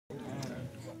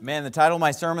Man, the title of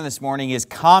my sermon this morning is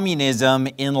Communism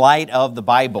in Light of the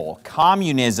Bible.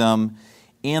 Communism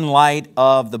in light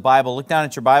of the Bible. Look down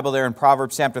at your Bible there in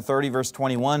Proverbs chapter 30, verse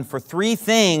 21. For 3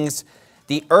 things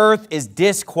the earth is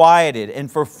disquieted,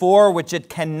 and for 4 which it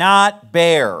cannot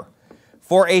bear.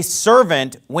 For a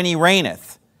servant when he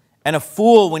reigneth, and a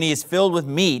fool when he is filled with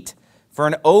meat, for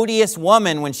an odious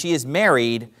woman when she is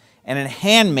married, and a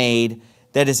handmaid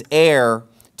that is heir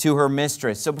to her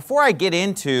mistress. So before I get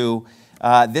into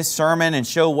this sermon and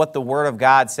show what the Word of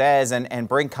God says and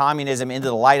bring communism into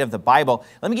the light of the Bible,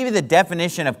 let me give you the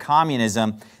definition of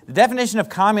communism. The definition of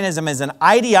communism is an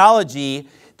ideology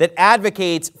that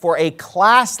advocates for a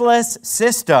classless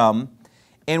system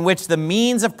in which the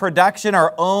means of production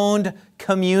are owned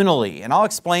communally. And I'll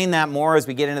explain that more as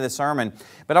we get into the sermon.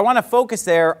 But I want to focus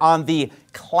there on the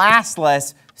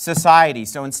classless society.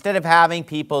 So instead of having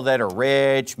people that are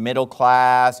rich, middle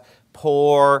class,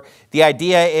 poor, the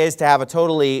idea is to have a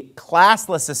totally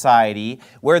classless society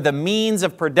where the means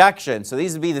of production, so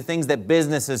these would be the things that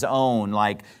businesses own,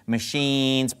 like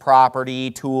machines,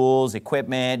 property, tools,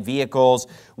 equipment, vehicles,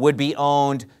 would be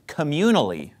owned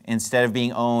communally instead of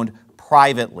being owned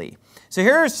privately. So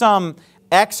here are some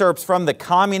excerpts from the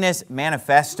Communist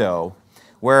Manifesto,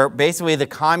 where basically the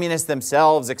communists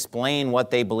themselves explain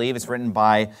what they believe. It's written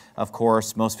by, of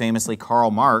course, most famously Karl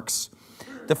Marx.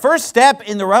 The first step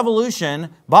in the revolution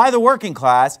by the working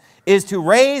class is to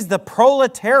raise the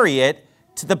proletariat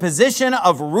to the position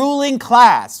of ruling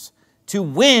class to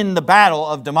win the battle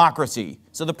of democracy.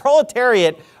 So the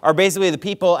proletariat are basically the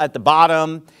people at the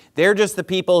bottom. They're just the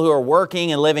people who are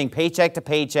working and living paycheck to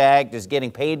paycheck, just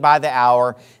getting paid by the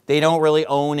hour. They don't really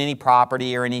own any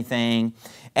property or anything.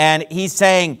 And he's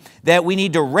saying that we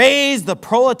need to raise the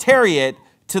proletariat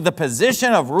to the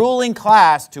position of ruling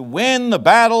class to win the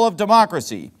battle of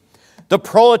democracy. The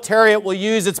proletariat will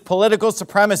use its political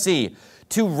supremacy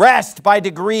to wrest by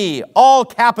degree all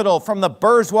capital from the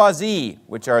bourgeoisie,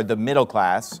 which are the middle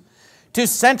class, to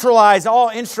centralize all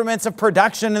instruments of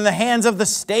production in the hands of the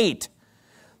state.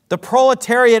 The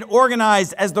proletariat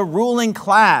organized as the ruling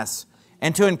class,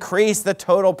 and to increase the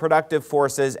total productive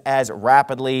forces as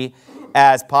rapidly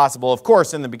as possible. Of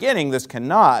course, in the beginning, this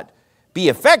cannot be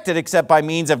effected except by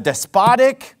means of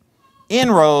despotic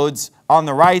inroads on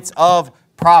the rights of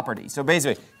property. So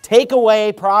basically, take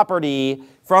away property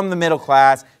from the middle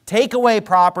class, take away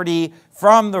property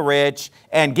from the rich,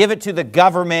 and give it to the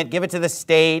government, give it to the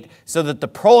state, so that the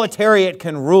proletariat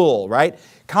can rule, right?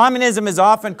 Communism is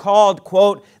often called,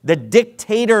 quote, the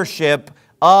dictatorship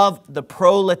of the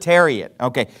proletariat.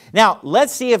 Okay, now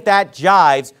let's see if that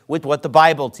jives with what the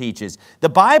Bible teaches. The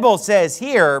Bible says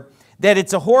here that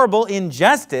it's a horrible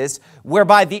injustice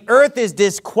whereby the earth is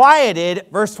disquieted,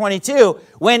 verse 22,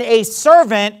 when a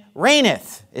servant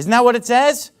reigneth. Isn't that what it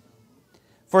says?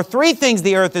 For 3 things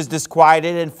the earth is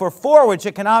disquieted, and for 4 which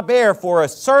it cannot bear, for a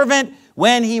servant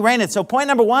when he reigneth. So point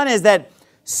number 1 is that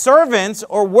servants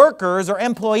or workers or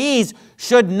employees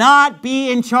should not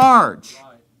be in charge.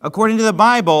 According to the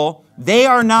Bible, they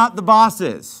are not the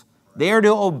bosses. They are to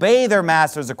obey their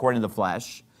masters according to the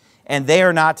flesh, and they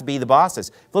are not to be the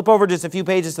bosses. Flip over just a few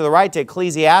pages to the right to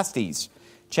Ecclesiastes,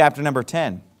 chapter number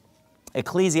 10.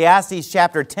 Ecclesiastes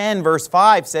chapter 10, verse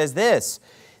 5 says this,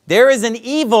 there is an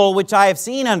evil which I have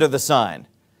seen under the sun,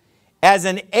 as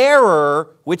an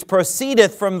error which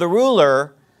proceedeth from the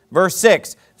ruler. Verse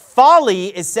 6,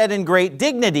 folly is set in great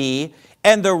dignity,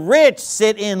 and the rich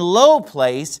sit in low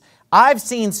place. I've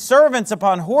seen servants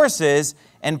upon horses,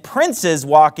 and princes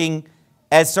walking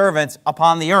as servants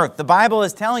upon the earth. The Bible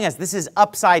is telling us this is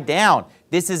upside down.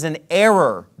 This is an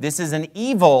error. This is an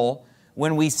evil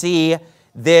when we see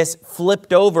this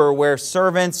flipped over where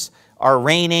servants are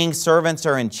reigning, servants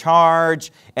are in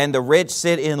charge, and the rich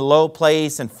sit in low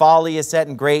place, and folly is set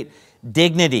in great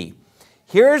dignity.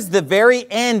 Here's the very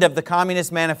end of the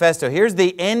Communist Manifesto. Here's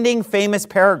the ending famous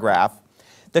paragraph.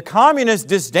 The communists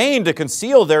disdain to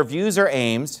conceal their views or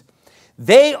aims.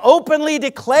 They openly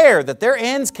declare that their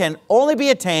ends can only be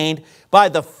attained by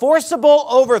the forcible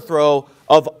overthrow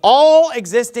of all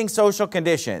existing social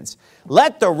conditions.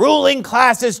 Let the ruling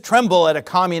classes tremble at a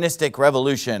communistic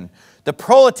revolution. The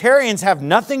proletarians have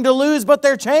nothing to lose but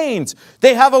their chains.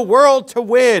 They have a world to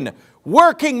win.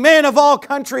 Working men of all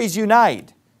countries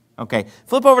unite. Okay,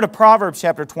 flip over to Proverbs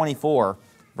chapter 24,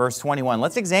 verse 21.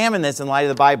 Let's examine this in light of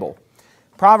the Bible.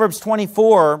 Proverbs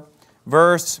 24,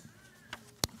 verse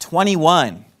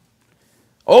 21.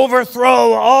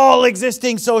 Overthrow all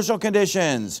existing social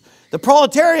conditions. The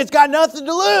proletariat's got nothing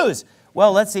to lose.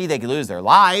 Well, let's see, they could lose their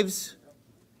lives.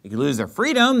 They could lose their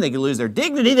freedom. They could lose their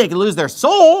dignity. They could lose their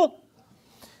soul.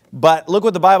 But look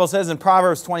what the Bible says in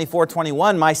Proverbs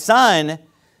 24:21. My son,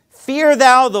 Fear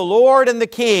thou the Lord and the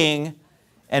King,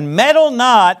 and meddle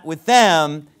not with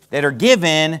them that are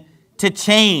given to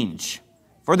change.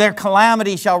 For their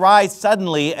calamity shall rise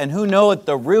suddenly, and who knoweth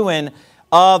the ruin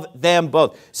of them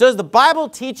both. So is the Bible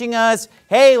teaching us,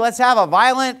 hey, let's have a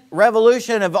violent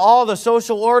revolution of all the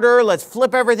social order, let's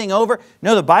flip everything over?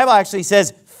 No, the Bible actually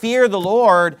says, fear the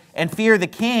Lord and fear the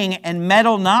King, and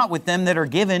meddle not with them that are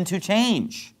given to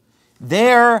change.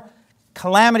 Their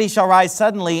calamity shall rise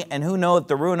suddenly, and who knoweth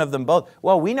the ruin of them both?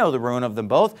 Well, we know the ruin of them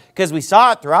both because we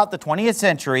saw it throughout the 20th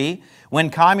century when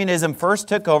communism first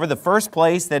took over. The first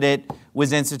place that it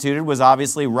was instituted was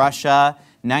obviously Russia,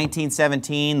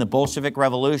 1917, the Bolshevik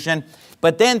Revolution.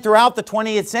 But then throughout the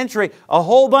 20th century, a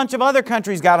whole bunch of other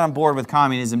countries got on board with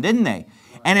communism, didn't they?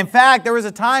 And in fact, there was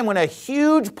a time when a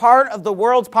huge part of the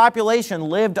world's population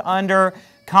lived under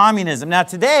communism. Now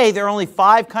today, there are only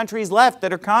 5 countries left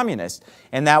that are communist,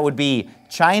 and that would be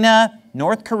China,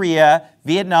 North Korea,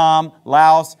 Vietnam,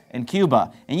 Laos, and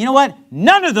Cuba. And you know what?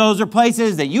 None of those are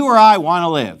places that you or I want to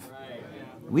live.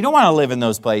 We don't want to live in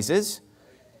those places.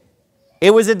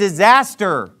 It was a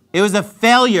disaster. It was a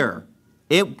failure.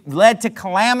 It led to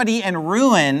calamity and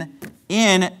ruin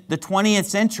in the 20th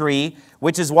century,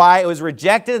 which is why it was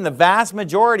rejected, and the vast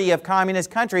majority of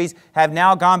communist countries have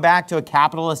now gone back to a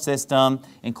capitalist system,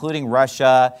 including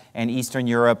Russia and Eastern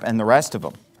Europe and the rest of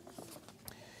them.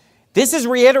 This is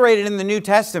reiterated in the New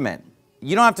Testament.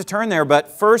 You don't have to turn there, but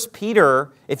 1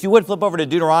 Peter, if you would flip over to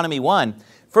Deuteronomy 1,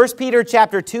 1 Peter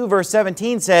chapter 2, verse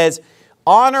 17 says,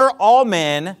 honor all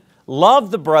men, love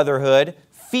the brotherhood,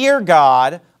 fear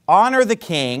God, honor the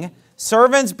king.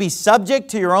 Servants, be subject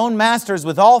to your own masters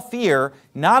with all fear,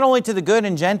 not only to the good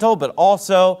and gentle, but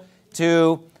also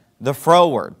to the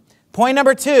froward. Point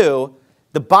number 2,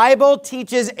 the Bible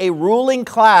teaches a ruling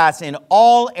class in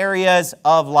all areas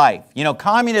of life. You know,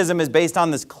 communism is based on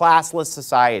this classless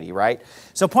society, right?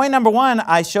 So point number 1,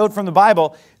 I showed from the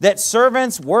Bible that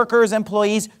servants, workers,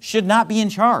 employees should not be in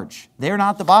charge. They're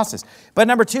not the bosses. But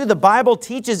number 2, the Bible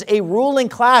teaches a ruling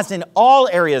class in all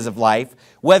areas of life,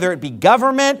 whether it be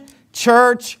government,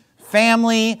 church,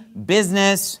 family,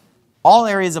 business, all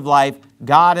areas of life.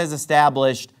 God has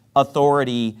established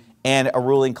authority and a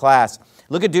ruling class.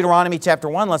 Look at Deuteronomy chapter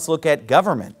 1. Let's look at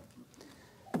government.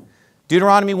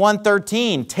 Deuteronomy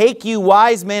 1:13. Take you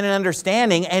wise men in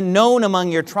understanding and known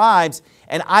among your tribes,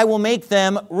 and I will make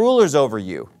them rulers over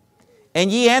you.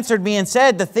 And ye answered me and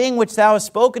said, the thing which thou hast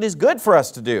spoken is good for us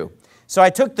to do. So I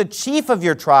took the chief of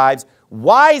your tribes,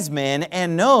 wise men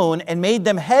and known, and made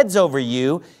them heads over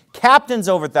you, captains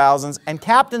over thousands, and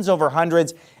captains over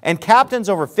hundreds, and captains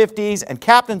over 50s, and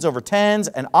captains over 10s,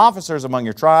 and officers among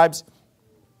your tribes.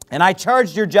 And I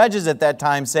charged your judges at that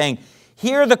time, saying,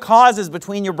 hear the causes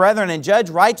between your brethren, and judge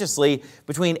righteously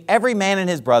between every man and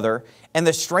his brother, and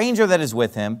the stranger that is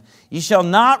with him. Ye shall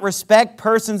not respect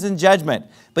persons in judgment,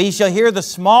 but ye shall hear the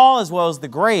small as well as the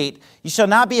great. Ye shall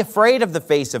not be afraid of the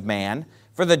face of man,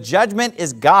 for the judgment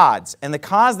is God's, and the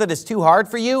cause that is too hard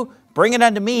for you, bring it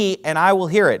unto me, and I will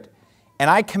hear it. And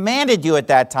I commanded you at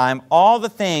that time all the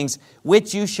things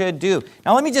which you should do.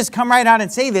 Now let me just come right out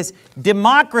and say this.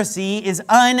 Democracy is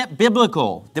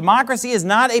unbiblical. Democracy is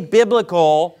not a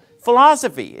biblical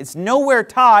philosophy. It's nowhere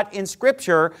taught in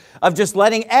Scripture of just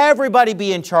letting everybody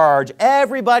be in charge.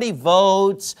 Everybody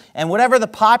votes, and whatever the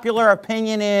popular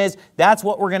opinion is, that's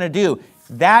what we're going to do.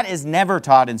 That is never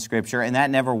taught in Scripture, and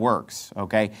that never works,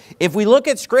 okay? If we look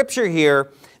at Scripture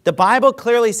here, the Bible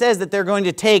clearly says that they're going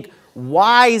to take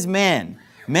wise men,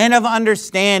 men of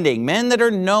understanding, men that are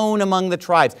known among the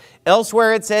tribes.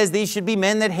 Elsewhere it says these should be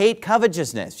men that hate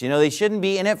covetousness. You know, they shouldn't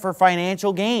be in it for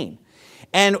financial gain.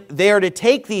 And they are to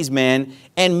take these men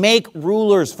and make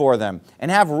rulers for them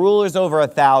and have rulers over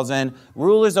 1,000,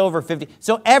 rulers over 50.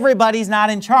 So everybody's not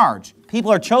in charge. People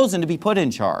are chosen to be put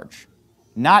in charge.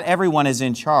 Not everyone is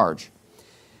in charge.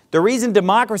 The reason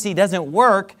democracy doesn't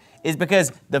work is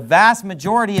because the vast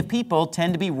majority of people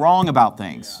tend to be wrong about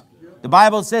things. The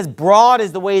Bible says, broad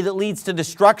is the way that leads to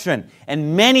destruction,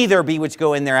 and many there be which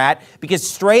go in thereat, because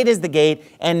straight is the gate,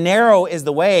 and narrow is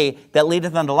the way that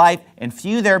leadeth unto life, and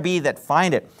few there be that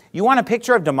find it. You want a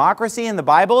picture of democracy in the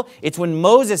Bible? It's when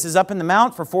Moses is up in the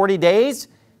mount for 40 days,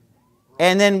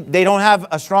 and then they don't have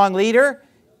a strong leader,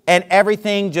 and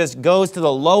everything just goes to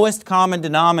the lowest common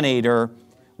denominator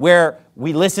where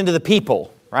we listen to the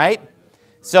people, right?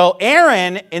 So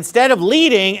Aaron, instead of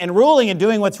leading and ruling and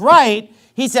doing what's right,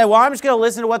 he said, well, I'm just going to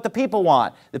listen to what the people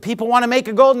want. The people want to make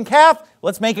a golden calf?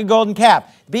 Let's make a golden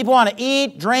calf. The people want to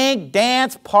eat, drink,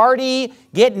 dance, party,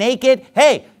 get naked.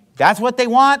 Hey, that's what they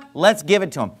want. Let's give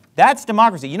it to them. That's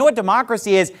democracy. You know what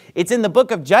democracy is? It's in the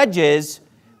book of Judges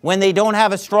when they don't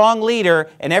have a strong leader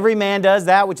and every man does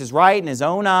that which is right in his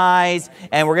own eyes,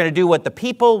 and we're going to do what the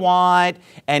people want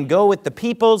and go with the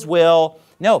people's will.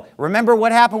 No, remember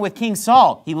what happened with King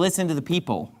Saul. He listened to the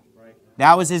people.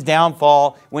 That was his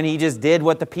downfall, when he just did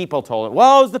what the people told him.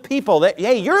 Well, it was the people.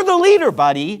 Hey, you're the leader,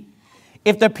 buddy.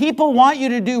 If the people want you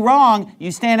to do wrong,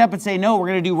 you stand up and say, no, we're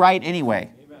going to do right anyway.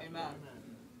 Amen.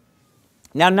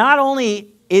 Now, not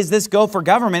only is this go for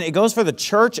government, it goes for the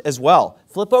church as well.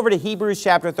 Flip over to Hebrews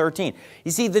chapter 13.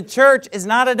 You see, the church is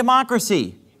not a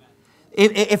democracy.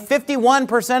 If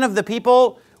 51% of the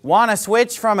people want to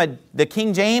switch from the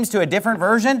King James to a different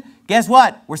version, guess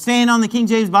what? We're staying on the King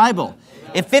James Bible.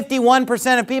 If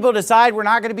 51% of people decide we're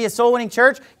not going to be a soul-winning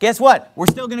church, guess what? We're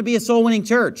still going to be a soul-winning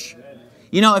church.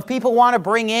 You know, if people want to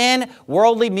bring in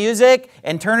worldly music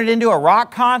and turn it into a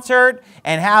rock concert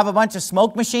and have a bunch of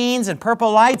smoke machines and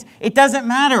purple lights, it doesn't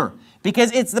matter,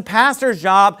 because it's the pastor's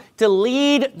job to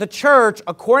lead the church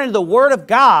according to the Word of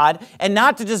God and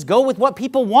not to just go with what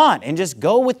people want and just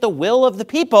go with the will of the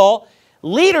people.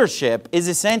 Leadership is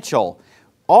essential.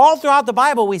 All throughout the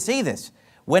Bible we see this.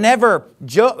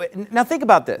 Now think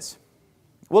about this.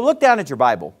 Well, look down at your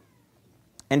Bible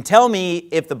and tell me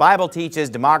if the Bible teaches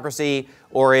democracy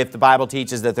or if the Bible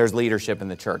teaches that there's leadership in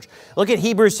the church. Look at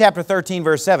Hebrews chapter 13,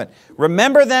 verse 7.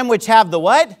 Remember them which have the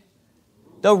what?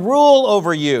 The rule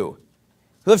over you,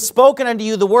 who have spoken unto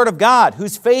you the word of God,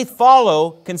 whose faith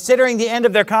follow, considering the end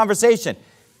of their conversation.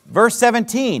 Verse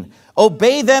 17.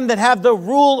 Obey them that have the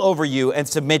rule over you, and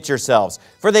submit yourselves.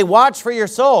 For they watch for your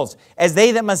souls, as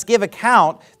they that must give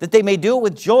account, that they may do it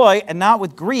with joy and not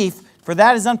with grief, for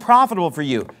that is unprofitable for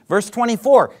you. Verse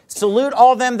 24. Salute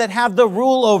all them that have the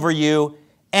rule over you,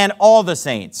 and all the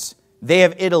saints. They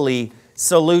of Italy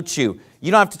salute you.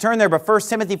 You don't have to turn there, but 1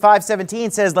 Timothy 5:17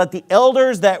 says, let the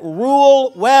elders that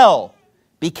rule well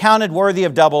be counted worthy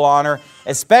of double honor,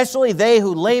 especially they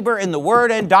who labor in the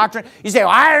word and doctrine. You say,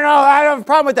 well, I don't know, I don't have a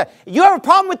problem with that. You have a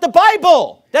problem with the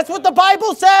Bible. That's what the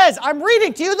Bible says. I'm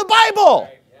reading to you the Bible.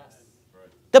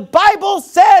 The Bible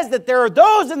says that there are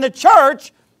those in the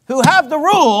church who have the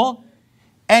rule,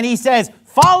 and he says,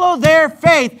 follow their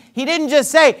faith. He didn't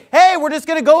just say, hey, we're just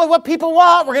going to go with what people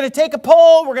want. We're going to take a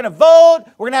poll. We're going to vote.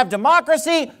 We're going to have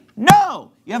democracy.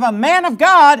 No, you have a man of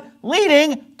God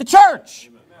leading the church.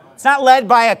 It's not led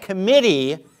by a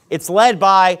committee. It's led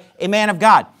by a man of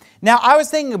God. Now, I was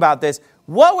thinking about this.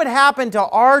 What would happen to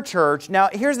our church? Now,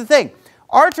 here's the thing.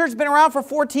 Our church has been around for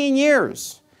 14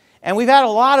 years. And we've had a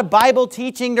lot of Bible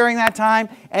teaching during that time.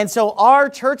 And so our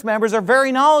church members are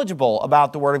very knowledgeable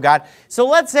about the Word of God. So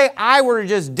let's say I were to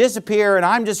just disappear and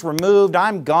I'm just removed,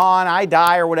 I'm gone, I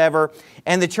die or whatever,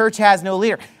 and the church has no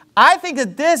leader. I think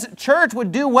that this church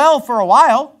would do well for a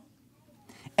while.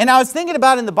 And I was thinking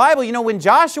about in the Bible, you know, when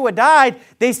Joshua died,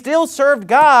 they still served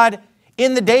God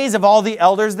in the days of all the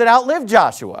elders that outlived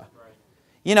Joshua.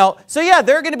 You know, so yeah,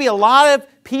 there are going to be a lot of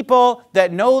people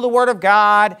that know the Word of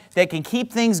God, that can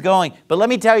keep things going. But let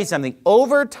me tell you something.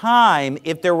 Over time,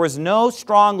 if there was no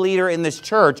strong leader in this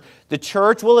church, the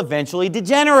church will eventually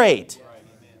degenerate.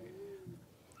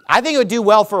 I think it would do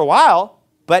well for a while,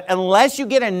 but unless you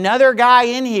get another guy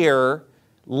in here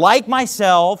like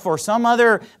myself or some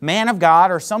other man of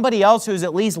God or somebody else who's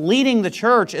at least leading the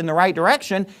church in the right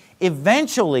direction,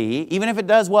 eventually, even if it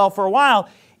does well for a while,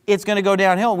 it's going to go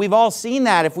downhill. We've all seen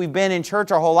that if we've been in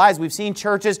church our whole lives. We've seen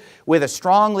churches with a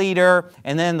strong leader,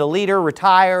 and then the leader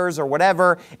retires or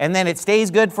whatever, and then it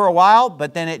stays good for a while,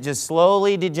 but then it just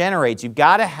slowly degenerates. You've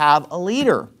got to have a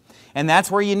leader. And that's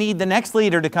where you need the next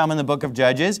leader to come in the book of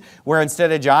Judges, where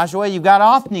instead of Joshua, you've got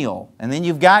Othniel. And then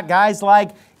you've got guys like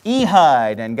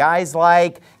Ehud and guys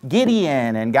like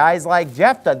Gideon and guys like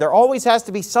Jephthah. There always has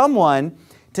to be someone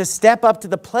to step up to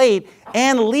the plate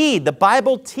and lead. The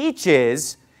Bible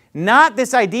teaches not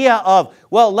this idea of,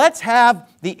 well, let's have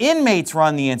the inmates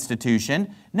run the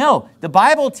institution. No, the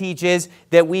Bible teaches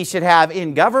that we should have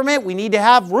in government, we need to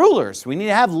have rulers. We need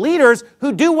to have leaders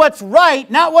who do what's right,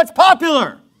 not what's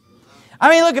popular. I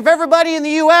mean, look, if everybody in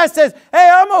the U.S. says,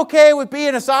 hey, I'm okay with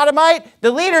being a sodomite,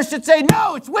 the leaders should say,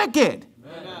 no, it's wicked.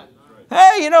 Amen.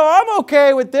 Hey, you know, I'm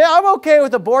okay with this. I'm okay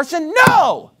with abortion.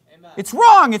 No, amen. It's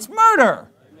wrong. It's murder.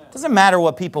 It doesn't matter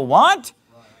what people want.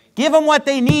 Give them what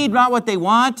they need, not what they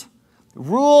want.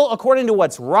 Rule according to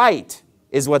what's right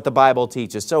is what the Bible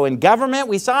teaches. So in government,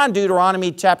 we saw in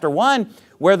Deuteronomy chapter 1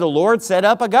 where the Lord set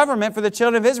up a government for the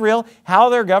children of Israel, how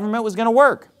their government was going to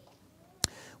work.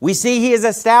 We see He has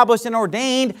established and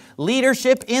ordained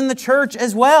leadership in the church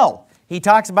as well. He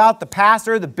talks about the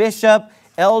pastor, the bishop,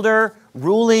 elder,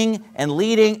 ruling and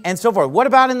leading and so forth. What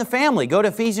about in the family? Go to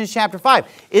Ephesians chapter 5.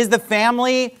 Is the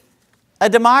family a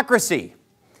democracy?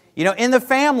 You know, in the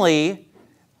family,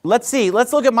 let's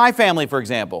look at my family, for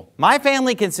example. My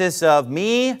family consists of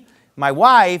me, my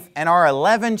wife, and our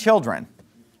 11 children.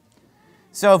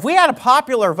 So if we had a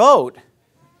popular vote,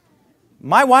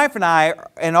 my wife and I,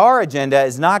 and our agenda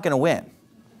is not going to win.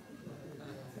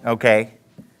 Okay?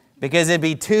 Because it'd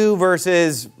be 2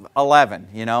 versus 11,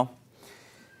 you know?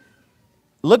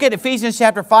 Look at Ephesians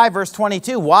chapter 5, verse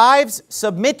 22. Wives,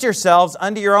 submit yourselves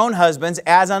unto your own husbands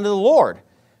as unto the Lord.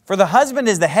 For the husband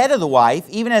is the head of the wife,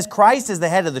 even as Christ is the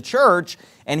head of the church,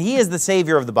 and he is the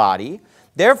Savior of the body.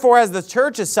 Therefore, as the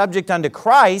church is subject unto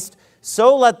Christ,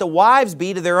 so let the wives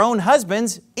be to their own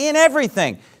husbands in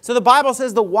everything. So the Bible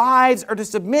says the wives are to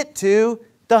submit to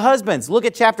the husbands. Look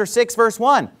at chapter 6, verse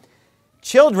 1.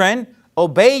 Children,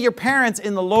 obey your parents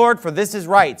in the Lord, for this is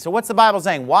right. So what's the Bible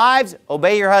saying? Wives,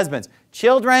 obey your husbands.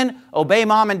 Children, obey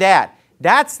mom and dad.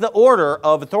 That's the order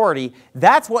of authority.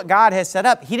 That's what God has set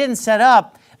up. He didn't set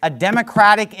up a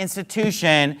democratic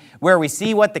institution where we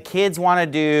see what the kids want to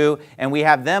do and we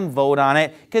have them vote on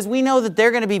it, because we know that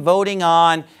they're going to be voting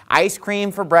on ice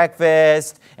cream for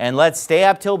breakfast and let's stay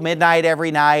up till midnight every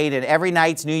night and every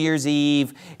night's New Year's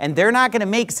Eve, and they're not going to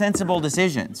make sensible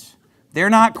decisions.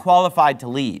 They're not qualified to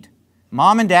lead.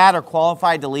 Mom and dad are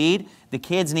qualified to lead. The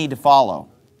kids need to follow.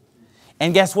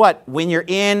 And guess what? When you're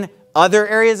in other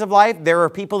areas of life, there are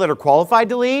people that are qualified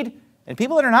to lead and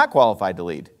people that are not qualified to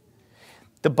lead.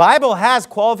 The Bible has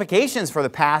qualifications for the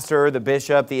pastor, the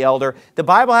bishop, the elder. The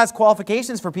Bible has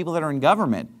qualifications for people that are in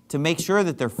government to make sure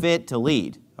that they're fit to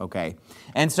lead, okay?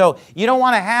 And so you don't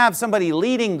want to have somebody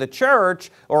leading the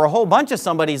church or a whole bunch of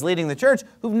somebody's leading the church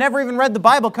who've never even read the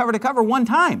Bible cover to cover one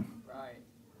time.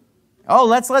 Oh,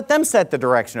 let's let them set the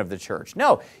direction of the church.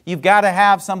 No, you've got to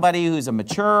have somebody who's a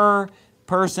mature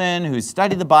person, who's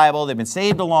studied the Bible, they've been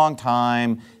saved a long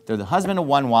time, they're the husband of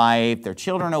one wife, their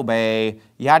children obey,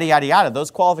 yada, yada, yada.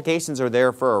 Those qualifications are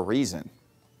there for a reason.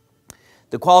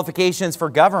 The qualifications for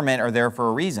government are there for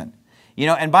a reason. You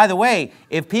know, and by the way,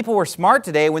 if people were smart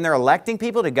today when they're electing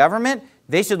people to government,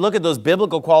 they should look at those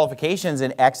biblical qualifications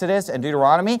in Exodus and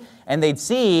Deuteronomy, and they'd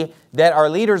see that our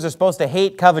leaders are supposed to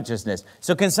hate covetousness.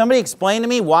 So can somebody explain to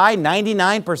me why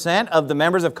 99% of the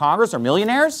members of Congress are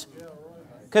millionaires?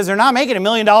 Because they're not making $1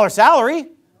 million salary.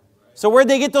 So where'd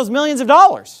they get those millions of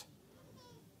dollars?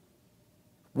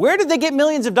 Where did they get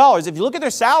millions of dollars? If you look at their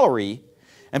salary,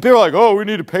 and people are like, oh, we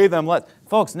need to pay them less.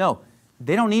 Folks, no,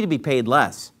 they don't need to be paid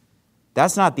less.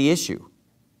 That's not the issue.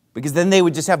 Because then they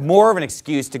would just have more of an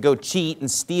excuse to go cheat and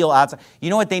steal outside. You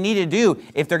know what they need to do?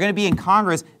 If they're going to be in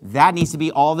Congress, that needs to be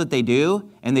all that they do,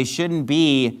 and they shouldn't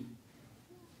be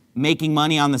making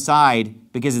money on the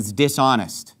side because it's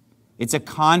dishonest. It's a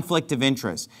conflict of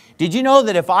interest. Did you know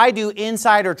that if I do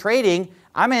insider trading,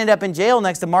 I'm going to end up in jail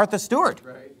next to Martha Stewart?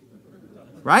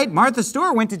 Right? Martha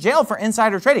Stewart went to jail for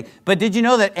insider trading. But did you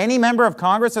know that any member of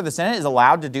Congress or the Senate is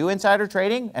allowed to do insider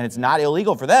trading? And it's not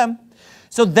illegal for them.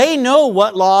 So they know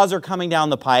what laws are coming down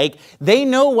the pike. They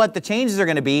know what the changes are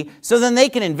going to be. So then they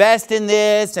can invest in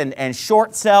this and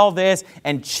short sell this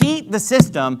and cheat the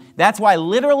system. That's why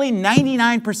literally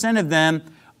 99% of them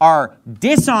are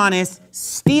dishonest,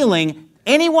 stealing.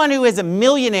 Anyone who is a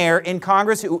millionaire in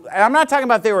Congress, and I'm not talking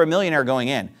about they were a millionaire going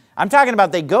in. I'm talking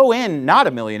about they go in not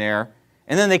a millionaire,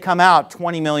 and then they come out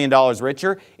 $20 million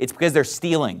richer. It's because they're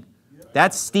stealing.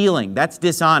 That's stealing. That's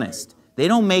dishonest. They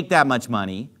don't make that much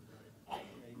money.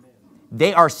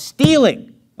 They are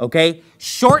stealing, okay?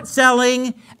 Short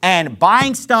selling and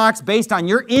buying stocks based on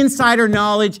your insider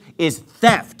knowledge is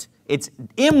theft. It's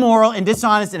immoral and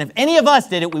dishonest, and if any of us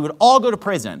did it, we would all go to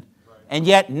prison. And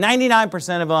yet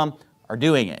 99% of them are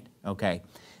doing it, okay?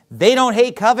 They don't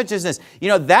hate covetousness. You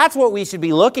know, that's what we should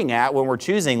be looking at when we're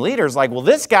choosing leaders. Like, well,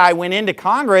 this guy went into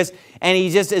Congress and he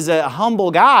just is a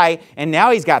humble guy and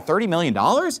now he's got $30 million?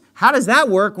 How does that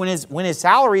work when his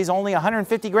salary is only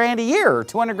 $150 grand a year or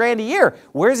 $200 grand a year?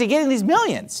 Where is he getting these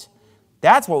millions?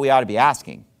 That's what we ought to be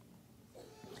asking.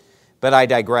 But I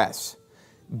digress.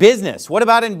 Business. What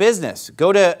about in business?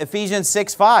 Go to Ephesians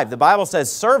 6:5. The Bible says,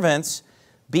 servants,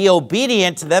 be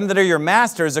obedient to them that are your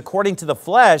masters according to the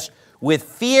flesh, with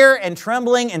fear and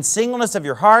trembling and singleness of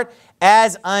your heart,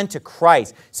 as unto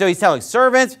Christ. So he's telling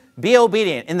servants, be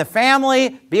obedient. In the family,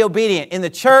 be obedient. In the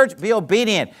church, be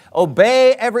obedient.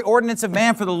 Obey every ordinance of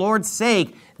man for the Lord's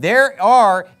sake. There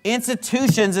are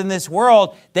institutions in this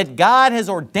world that God has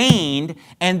ordained,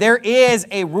 and there is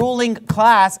a ruling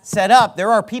class set up.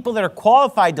 There are people that are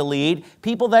qualified to lead,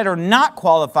 people that are not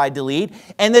qualified to lead,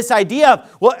 and this idea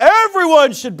of, well,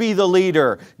 everyone should be the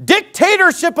leader,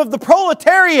 dictatorship of the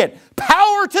proletariat,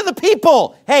 power to the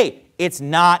people. Hey, it's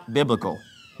not biblical.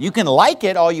 You can like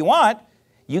it all you want.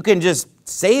 You can just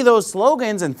say those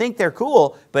slogans and think they're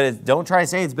cool, but don't try to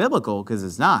say it's biblical because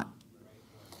it's not.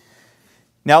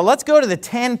 Now let's go to the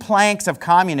 10 planks of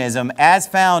communism as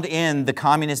found in the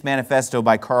Communist Manifesto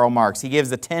by Karl Marx. He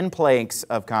gives the 10 planks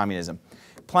of communism.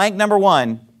 Plank number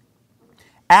 1,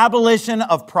 abolition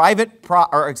of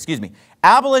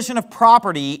abolition of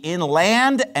property in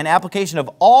land and application of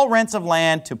all rents of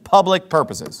land to public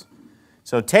purposes.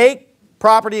 So take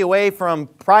property away from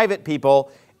private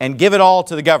people and give it all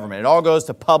to the government. It all goes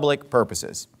to public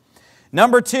purposes.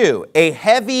 Number 2, a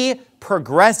heavy,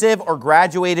 progressive, or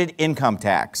graduated income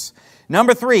tax.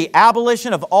 Number 3,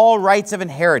 abolition of all rights of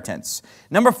inheritance.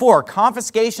 Number 4,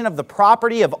 confiscation of the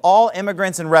property of all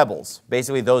immigrants and rebels,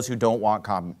 basically those who don't want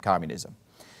communism.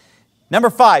 Number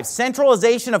 5,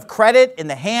 centralization of credit in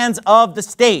the hands of the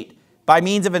state by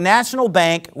means of a national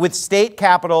bank with state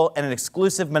capital and an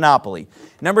exclusive monopoly.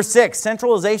 Number 6,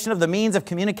 centralization of the means of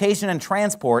communication and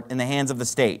transport in the hands of the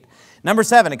state. Number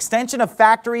 7, extension of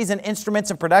factories and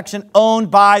instruments of production owned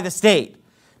by the state.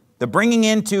 The bringing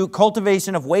into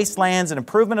cultivation of wastelands and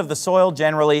improvement of the soil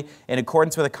generally in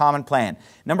accordance with a common plan.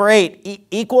 Number 8,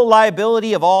 equal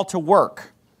liability of all to work.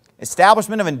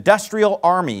 Establishment of industrial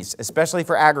armies, especially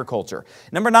for agriculture.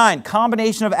 Number 9,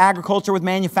 combination of agriculture with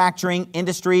manufacturing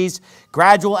industries,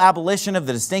 gradual abolition of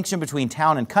the distinction between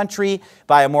town and country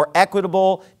by a more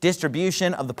equitable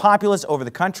distribution of the populace over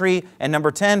the country. And number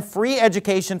 10, free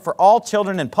education for all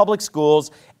children in public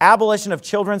schools, abolition of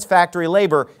children's factory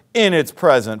labor in its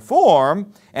present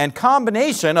form, and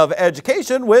combination of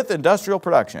education with industrial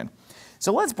production.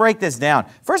 So let's break this down.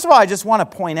 First of all, I just want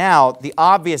to point out the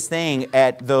obvious thing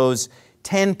at those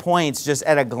 10 points, just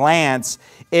at a glance,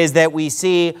 is that we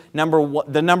see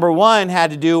the number 1 had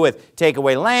to do with take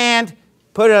away land,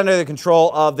 put it under the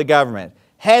control of the government.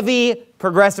 Heavy,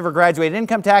 progressive, or graduated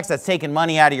income tax, that's taking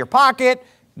money out of your pocket,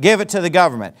 give it to the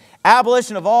government.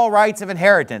 Abolition of all rights of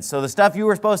inheritance. So the stuff you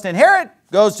were supposed to inherit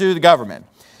goes to the government.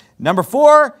 Number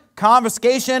 4,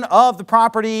 confiscation of the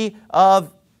property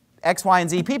of X, Y, and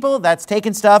Z people, that's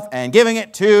taking stuff and giving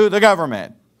it to the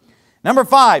government. Number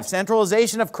 5,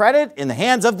 centralization of credit in the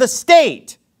hands of the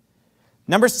state.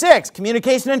 Number 6,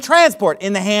 communication and transport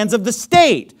in the hands of the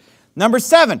state. Number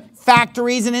 7,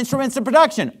 factories and instruments of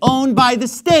production owned by the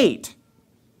state.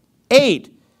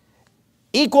 8,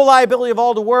 equal liability of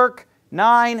all to work.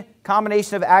 9,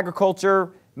 combination of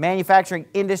agriculture, manufacturing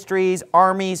industries,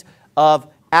 armies of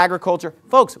agriculture.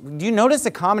 Folks, do you notice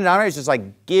the common denominator is just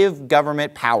like give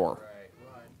government power.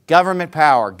 Government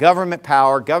power, government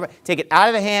power, take it out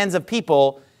of the hands of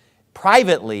people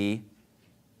privately,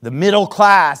 the middle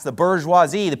class, the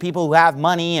bourgeoisie, the people who have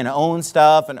money and own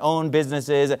stuff and own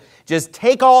businesses. Just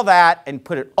take all that and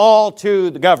put it all to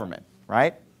the government,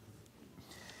 right?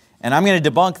 And I'm going to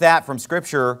debunk that from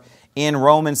Scripture in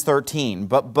Romans 13.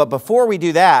 But before we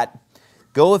do that,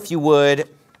 go, if you would,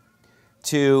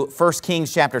 to 1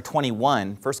 Kings chapter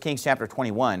 21. 1 Kings chapter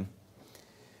 21.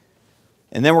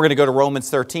 And then we're going to go to Romans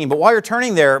 13. But while you're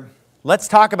turning there, let's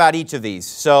talk about each of these.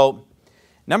 So,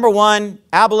 number 1,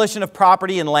 abolition of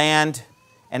property and land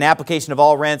and application of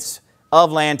all rents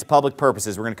of land to public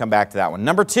purposes. We're going to come back to that one.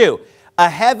 Number 2, a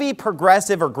heavy,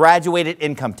 progressive, or graduated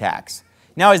income tax.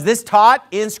 Now, is this taught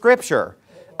in Scripture?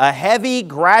 A heavy,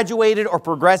 graduated, or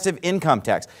progressive income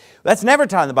tax. That's never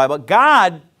taught in the Bible.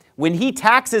 God, when He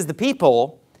taxes the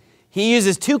people, He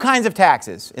uses 2 kinds of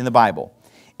taxes in the Bible.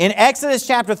 In Exodus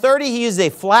chapter 30, He uses a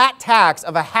flat tax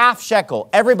of a half shekel.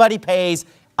 Everybody pays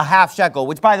a half shekel,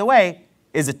 which, by the way,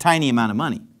 is a tiny amount of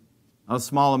money, a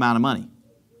small amount of money.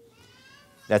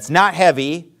 That's not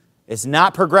heavy, it's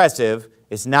not progressive,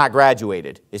 it's not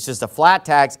graduated. It's just a flat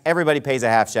tax, everybody pays a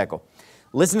half shekel.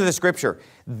 Listen to the Scripture.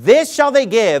 This shall they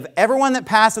give everyone that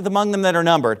passeth among them that are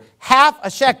numbered, half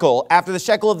a shekel after the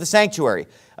shekel of the sanctuary.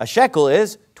 A shekel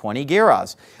is 20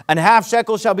 gerahs. And a half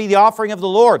shekel shall be the offering of the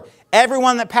Lord.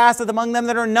 Everyone that passeth among them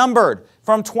that are numbered,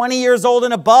 from 20 years old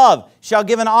and above, shall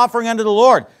give an offering unto the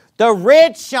Lord. The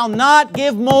rich shall not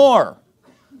give more,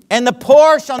 and the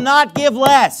poor shall not give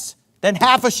less than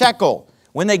half a shekel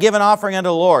when they give an offering unto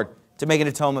the Lord to make an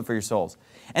atonement for your souls.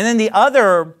 And then the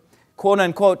other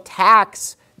quote-unquote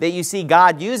tax that you see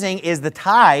God using is the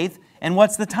tithe. And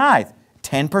what's the tithe?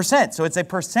 10%. So it's a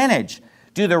percentage.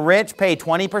 Do the rich pay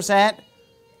 20%,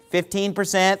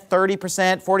 15%, 30%,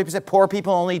 40%? Poor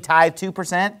people only tithe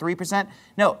 2%, 3%?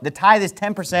 No, the tithe is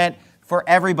 10% for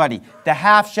everybody. The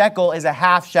half shekel is a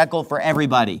half shekel for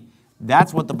everybody.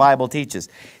 That's what the Bible teaches.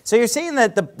 So you're seeing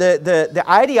that the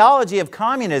ideology of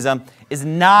communism is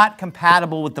not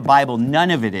compatible with the Bible. None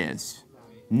of it is.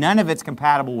 None of it's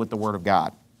compatible with the Word of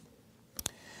God.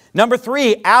 Number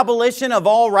 3, abolition of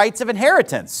all rights of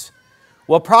inheritance.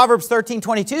 Well, Proverbs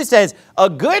 13:22 says, a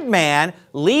good man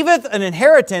leaveth an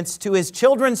inheritance to his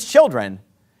children's children,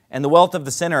 and the wealth of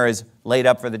the sinner is laid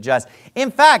up for the just. In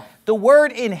fact, the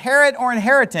word inherit or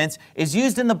inheritance is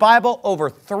used in the Bible over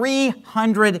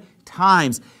 300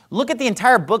 times. Look at the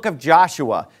entire book of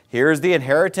Joshua. Here's the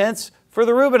inheritance for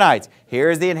the Reubenites.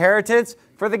 Here's the inheritance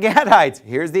for the Gadites.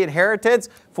 Here's the inheritance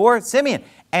for Simeon.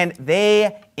 And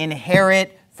they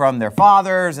inherit from their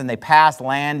fathers, and they pass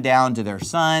land down to their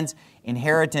sons.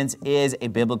 Inheritance is a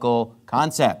biblical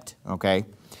concept, okay?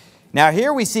 Now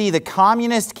here we see the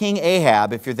communist King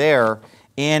Ahab, if you're there,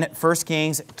 in 1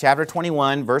 Kings chapter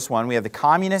 21, verse 1. We have the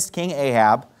communist King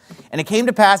Ahab. And it came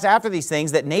to pass after these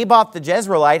things that Naboth the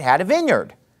Jezreelite had a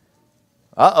vineyard.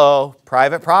 Uh-oh,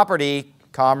 private property,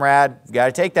 comrade, we've got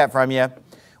to take that from you.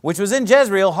 Which was in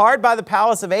Jezreel, hard by the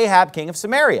palace of Ahab, king of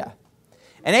Samaria.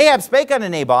 And Ahab spake unto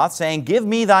Naboth, saying, Give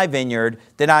me thy vineyard,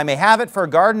 that I may have it for a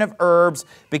garden of herbs,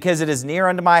 because it is near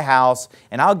unto my house,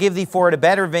 and I'll give thee for it a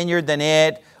better vineyard than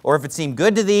it, or if it seem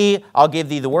good to thee, I'll give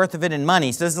thee the worth of it in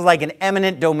money. So this is like an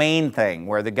eminent domain thing,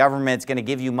 where the government's going to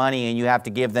give you money and you have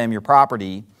to give them your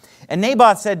property. And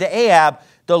Naboth said to Ahab,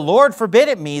 The Lord forbid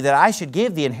it me that I should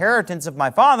give the inheritance of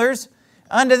my fathers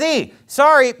unto thee.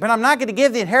 Sorry, but I'm not going to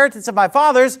give the inheritance of my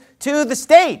fathers to the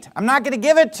state. I'm not going to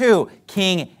give it to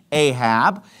King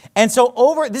Ahab. And so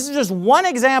this is just one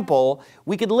example.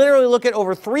 We could literally look at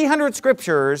over 300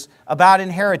 scriptures about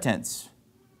inheritance.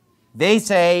 They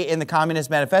say in the Communist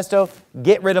Manifesto,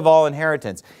 get rid of all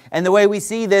inheritance. And the way we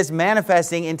see this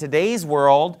manifesting in today's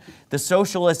world, the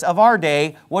socialists of our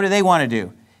day, what do they want to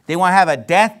do? They want to have a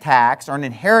death tax or an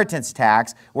inheritance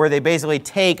tax where they basically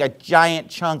take a giant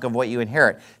chunk of what you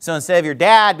inherit. So instead of your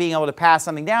dad being able to pass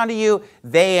something down to you,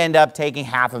 they end up taking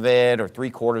half of it or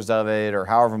 3/4 of it or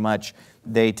however much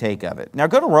they take of it. Now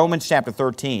go to Romans chapter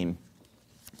 13.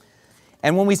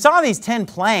 And when we saw these 10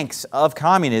 planks of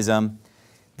communism,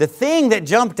 the thing that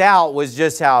jumped out was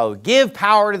just how give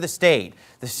power to the state.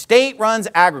 The state runs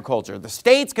agriculture. The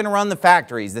state's going to run the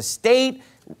factories. The state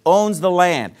owns the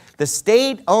land. The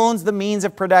state owns the means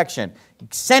of production.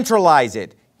 Centralize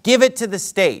it. Give it to the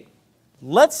state.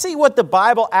 Let's see what the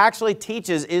Bible actually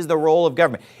teaches is the role of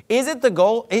government. Is it the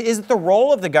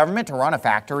role of the government to run a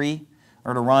factory,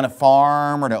 or to run a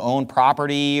farm, or to own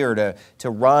property, or to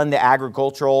run the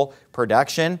agricultural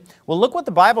production? Well, look what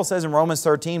the Bible says in Romans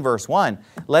 13, verse 1.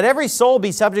 Let every soul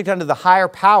be subject unto the higher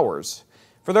powers,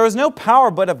 for there is no power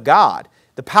but of God.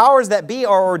 The powers that be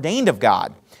are ordained of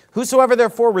God. Whosoever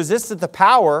therefore resisteth the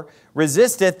power,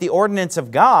 resisteth the ordinance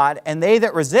of God, and they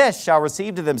that resist shall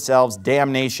receive to themselves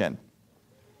damnation.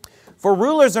 For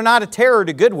rulers are not a terror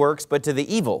to good works, but to the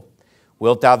evil.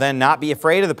 Wilt thou then not be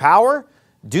afraid of the power?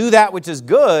 Do that which is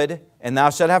good, and thou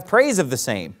shalt have praise of the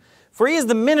same. For he is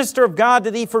the minister of God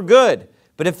to thee for good.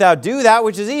 But if thou do that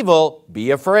which is evil,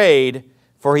 be afraid.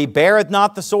 For he beareth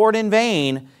not the sword in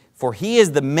vain, for he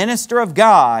is the minister of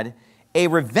God, a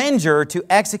revenger to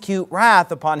execute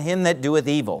wrath upon him that doeth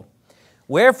evil.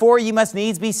 Wherefore ye must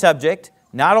needs be subject,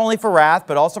 not only for wrath,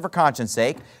 but also for conscience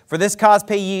sake. For this cause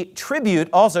pay ye tribute.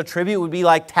 Also, tribute would be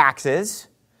like taxes.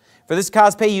 For this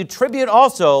cause pay you tribute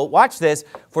also, watch this,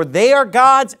 for they are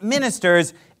God's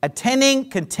ministers, attending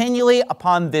continually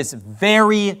upon this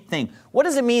very thing. What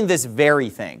does it mean, this very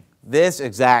thing? This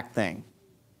exact thing.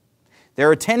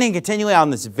 They're attending continually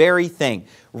on this very thing.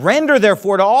 Render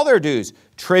therefore to all their dues,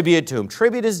 tribute to whom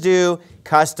tribute is due,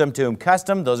 custom to whom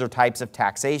custom, those are types of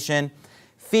taxation,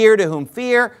 fear to whom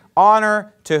fear,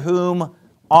 honor to whom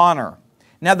honor.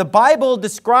 Now the Bible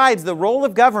describes the role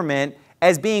of government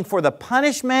as being for the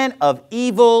punishment of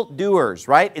evildoers,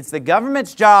 right? It's the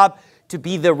government's job to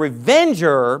be the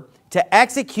revenger, to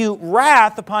execute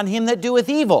wrath upon him that doeth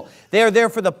evil. They are there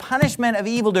for the punishment of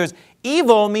evildoers.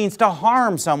 Evil means to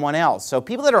harm someone else. So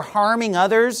people that are harming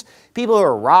others, people who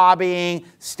are robbing,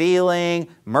 stealing,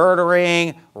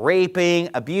 murdering, raping,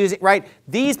 abusing, right?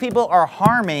 These people are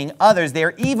harming others.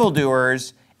 They're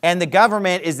evildoers, and the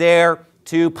government is there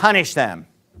to punish them,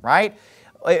 right?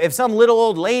 If some little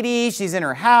old lady, she's in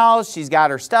her house, she's got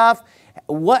her stuff,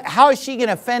 how is she going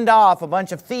to fend off a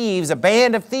bunch of thieves, a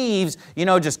band of thieves, you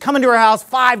know, just come into her house,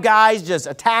 5 guys just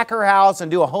attack her house and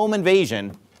do a home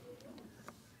invasion?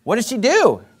 What does she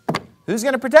do? Who's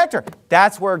going to protect her?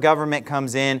 That's where government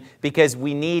comes in, because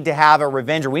we need to have a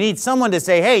revenger. We need someone to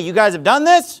say, hey, you guys have done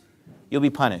this, you'll be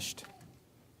punished.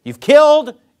 You've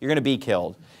killed, you're going to be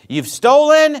killed. You've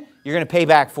stolen, you're going to pay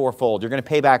back 4-fold. You're going to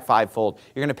pay back 5-fold.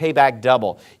 You're going to pay back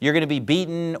double. You're going to be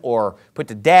beaten or put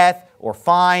to death or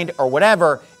fined or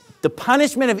whatever. The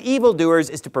punishment of evildoers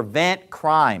is to prevent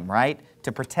crime, right?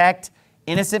 To protect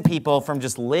innocent people from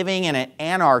just living in an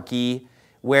anarchy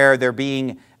where they're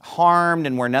being harmed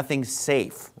and where nothing's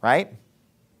safe, right?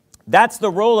 That's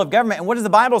the role of government. And what does the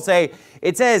Bible say?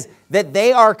 It says that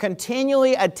they are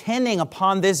continually attending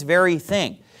upon this very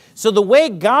thing. So the way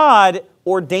God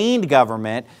ordained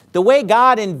government, the way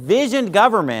God envisioned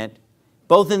government,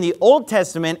 both in the Old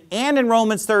Testament and in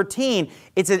Romans 13,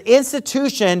 it's an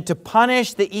institution to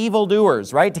punish the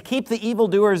evildoers, right? To keep the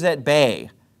evildoers at bay.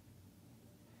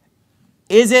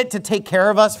 Is it to take care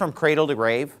of us from cradle to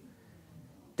grave?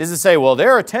 Does it say, well,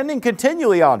 they're attending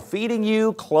continually on feeding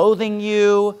you, clothing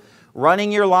you,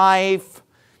 running your life,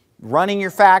 running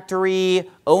your factory,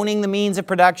 owning the means of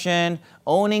production,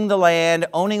 owning the land,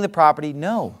 owning the property?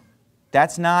 No.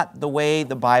 That's not the way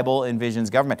the Bible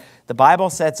envisions government. The Bible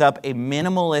sets up a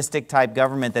minimalistic type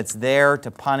government that's there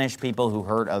to punish people who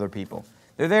hurt other people.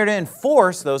 They're there to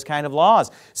enforce those kind of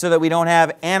laws so that we don't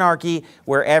have anarchy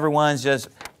where everyone's just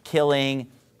killing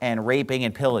and raping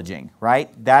and pillaging, right?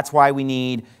 That's why we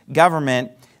need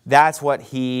government. That's what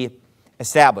he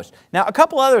established. Now, a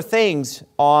couple other things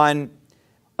on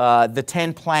the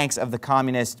 10 planks of the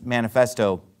Communist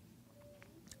Manifesto.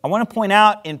 I want to point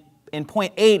out in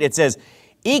point 8, it says,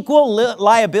 equal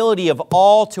liability of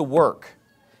all to work.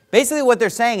 Basically what they're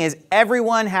saying is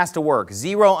everyone has to work.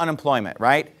 Zero unemployment,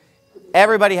 right?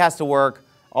 Everybody has to work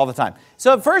all the time.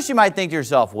 So at first you might think to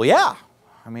yourself, well, yeah,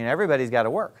 I mean, everybody's got to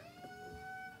work.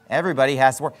 Everybody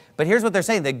has to work. But here's what they're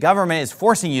saying. The government is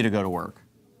forcing you to go to work,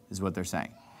 is what they're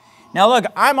saying. Now look,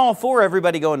 I'm all for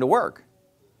everybody going to work,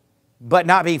 but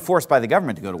not being forced by the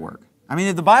government to go to work. I mean,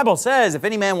 if the Bible says, if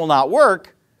any man will not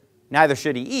work, neither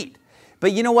should he eat.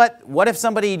 But you know what? What if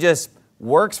somebody just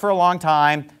works for a long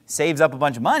time, saves up a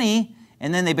bunch of money,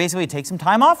 and then they basically take some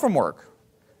time off from work?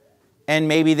 And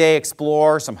maybe they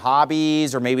explore some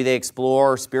hobbies, or maybe they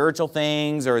explore spiritual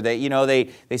things, or they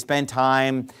spend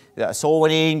time soul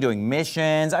winning, doing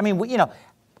missions. I mean,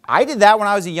 I did that when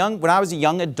I was a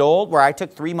young adult, where I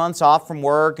took 3 months off from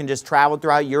work and just traveled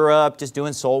throughout Europe, just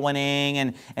doing soul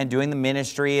winning and doing the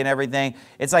ministry and everything.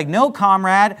 It's like, no,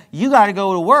 comrade, you got to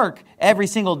go to work every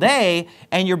single day,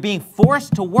 and you're being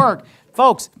forced to work.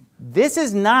 Folks, this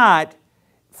is not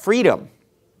freedom.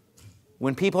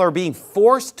 When people are being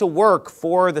forced to work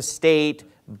for the state,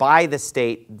 by the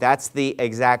state, that's the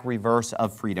exact reverse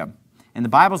of freedom. And the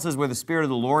Bible says where the Spirit of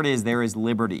the Lord is, there is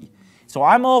liberty. So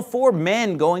I'm all for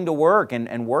men going to work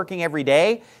and working every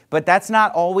day, but that's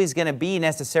not always going to be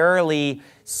necessarily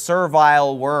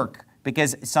servile work,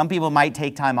 because some people might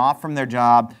take time off from their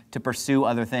job to pursue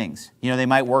other things. They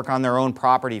might work on their own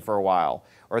property for a while,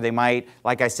 or they might,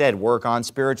 like I said, work on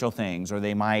spiritual things, or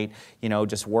they might,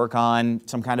 just work on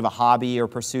some kind of a hobby or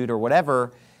pursuit or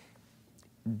whatever.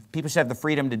 People should have the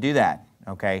freedom to do that,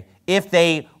 okay? If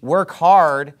they work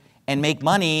hard and make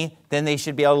money, then they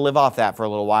should be able to live off that for a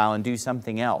little while and do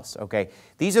something else, okay?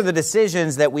 These are the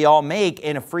decisions that we all make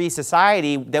in a free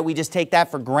society, that we just take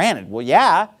that for granted. Well,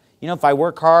 yeah, if I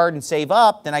work hard and save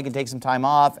up, then I can take some time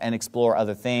off and explore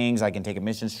other things. I can take a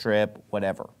missions trip,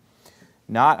 whatever.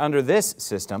 Not under this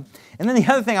system. And then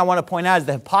the other thing I want to point out is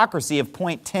the hypocrisy of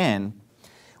point 10,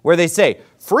 where they say,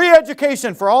 free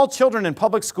education for all children in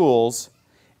public schools,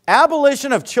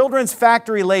 abolition of children's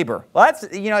factory labor. Well, that's,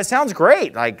 it sounds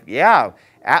great. Like, yeah,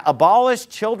 abolish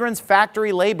children's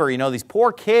factory labor. These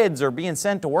poor kids are being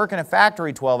sent to work in a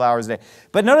factory 12 hours a day.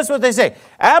 But notice what they say,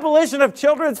 abolition of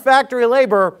children's factory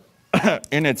labor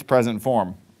in its present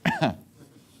form. You're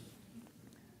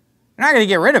not going to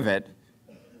get rid of it.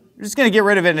 You're just going to get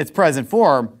rid of it in its present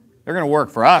form. They're going to work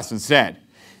for us instead.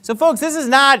 So folks, this is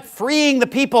not freeing the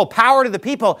people, power to the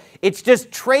people. It's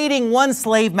just trading one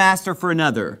slave master for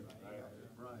another.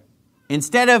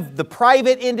 Instead of the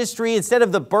private industry, instead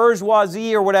of the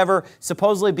bourgeoisie or whatever,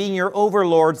 supposedly being your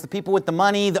overlords, the people with the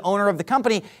money, the owner of the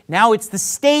company, now it's the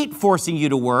state forcing you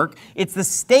to work. It's the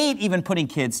state even putting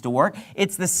kids to work.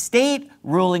 It's the state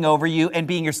ruling over you and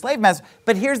being your slave master.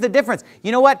 But here's the difference.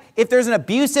 You know what? If there's an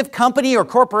abusive company or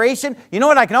corporation, you know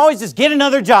what? I can always just get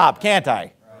another job, can't I?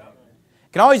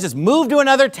 I can always just move to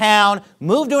another town,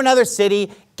 move to another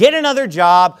city, get another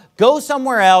job, go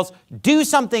somewhere else, do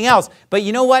something else. But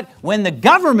you know what? When the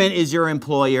government is your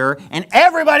employer and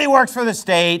everybody works for the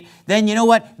state, then you know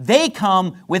what? They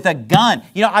come with a gun.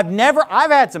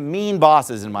 I've had some mean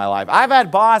bosses in my life. I've had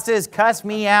bosses cuss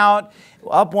me out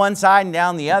up one side and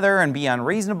down the other and be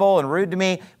unreasonable and rude to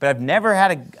me, but I've never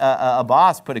had a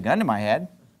boss put a gun to my head.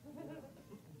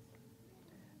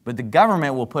 But the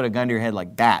government will put a gun to your head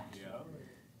like that.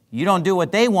 You don't do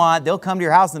what they want, they'll come to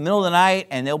your house in the middle of the night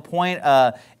and they'll point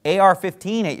a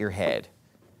AR-15 at your head,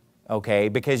 okay,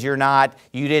 because you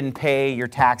didn't pay your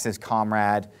taxes,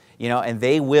 comrade, and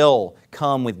they will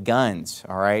come with guns,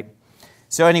 all right?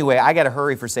 So anyway, I got to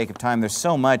hurry for sake of time. There's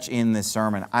so much in this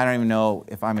sermon. I don't even know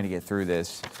if I'm going to get through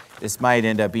this. This might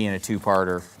end up being a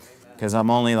two-parter because I'm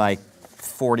only like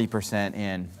 40%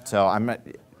 in. So I don't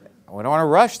want to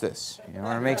rush this. I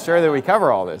want to make sure that we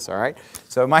cover all this, all right?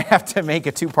 So I might have to make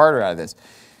a two-parter out of this.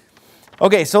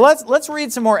 Okay, so let's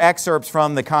read some more excerpts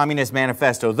from the Communist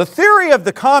Manifesto. The theory of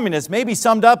the communists may be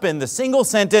summed up in the single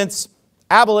sentence,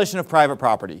 abolition of private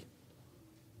property.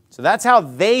 So that's how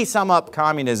they sum up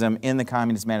communism in the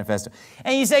Communist Manifesto.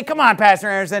 And you say, come on, Pastor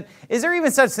Anderson, is there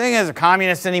even such thing as a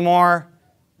communist anymore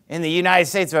in the United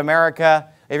States of America?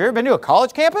 Have you ever been to a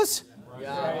college campus?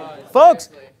 Yeah. Folks,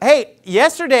 hey,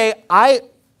 yesterday I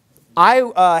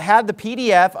had the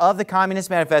PDF of the Communist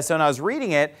Manifesto and I was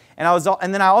reading it,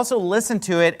 and then I also listened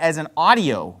to it as an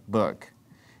audio book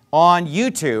on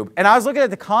YouTube. And I was looking at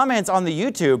the comments on the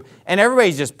YouTube, and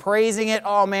everybody's just praising it.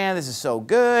 Oh man, this is so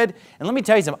good. And let me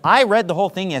tell you something. I read the whole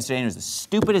thing yesterday, and it was the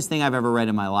stupidest thing I've ever read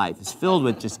in my life. It's filled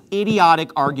with just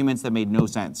idiotic arguments that made no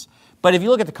sense. But if you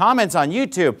look at the comments on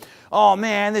YouTube, oh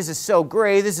man, this is so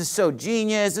great, this is so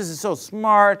genius, this is so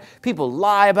smart. People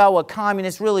lie about what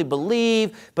communists really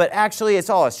believe, but actually it's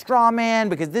all a straw man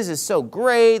because this is so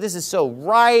great, this is so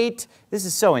right, this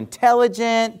is so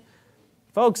intelligent.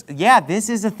 Folks, yeah, this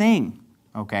is a thing,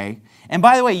 okay? And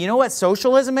by the way, you know what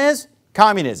socialism is?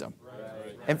 Communism.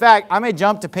 Right. In fact, I may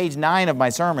jump to page 9 of my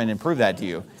sermon and prove that to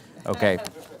you, okay?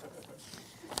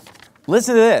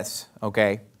 Listen to this,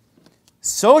 okay?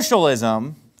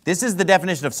 Socialism, this is the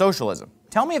definition of socialism.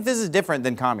 Tell me if this is different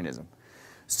than communism.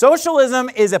 Socialism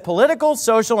is a political,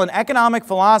 social, and economic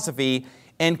philosophy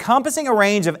encompassing a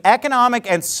range of economic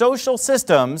and social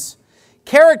systems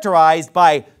characterized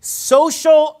by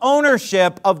social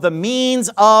ownership of the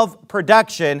means of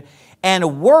production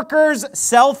and workers'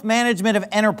 self-management of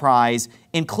enterprise,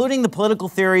 including the political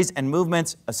theories and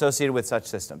movements associated with such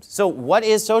systems. So what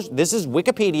is social? This is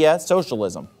Wikipedia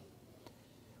socialism.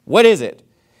 What is it?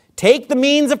 Take the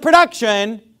means of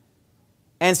production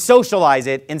and socialize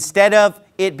it. Instead of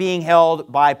it being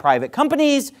held by private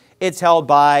companies, it's held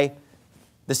by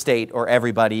the state or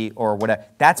everybody or whatever.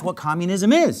 That's what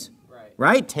communism is.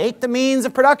 Right? Take the means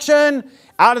of production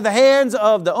out of the hands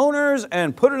of the owners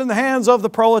and put it in the hands of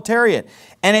the proletariat.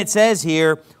 And it says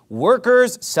here,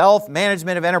 workers'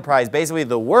 self-management of enterprise. Basically,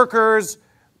 the workers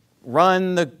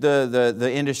run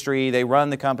the industry, they run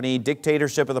the company,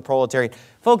 dictatorship of the proletariat.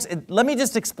 Folks, let me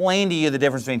just explain to you the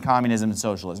difference between communism and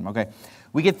socialism, okay?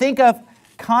 We could think of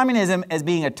communism as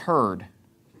being a turd,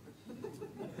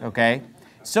 okay?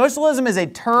 Socialism is a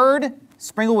turd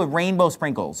sprinkled with rainbow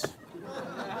sprinkles.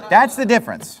 That's the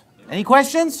difference. Any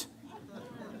questions?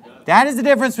 That is the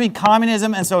difference between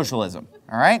communism and socialism,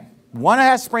 all right? One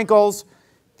has sprinkles,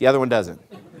 the other one doesn't.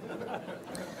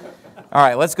 All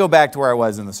right, let's go back to where I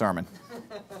was in the sermon.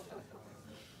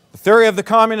 The theory of the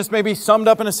communists may be summed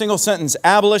up in a single sentence.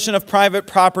 Abolition of private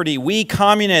property. We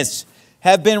communists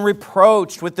have been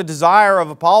reproached with the desire of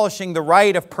abolishing the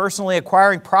right of personally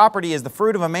acquiring property as the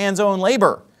fruit of a man's own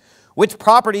labor, which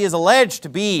property is alleged to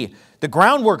be the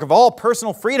groundwork of all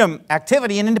personal freedom,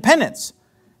 activity, and independence.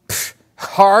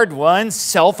 Hard-won,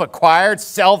 self-acquired,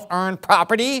 self-earned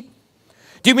property?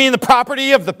 Do you mean the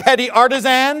property of the petty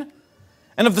artisan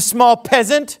and of the small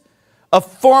peasant, a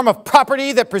form of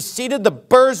property that preceded the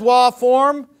bourgeois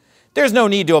form? There's no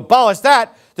need to abolish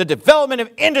that. The development of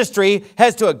industry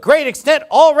has to a great extent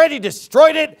already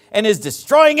destroyed it and is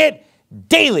destroying it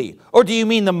daily. Or do you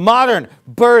mean the modern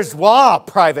bourgeois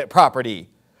private property?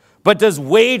 But does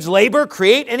wage labor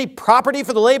create any property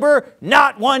for the laborer?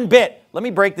 Not one bit. Let me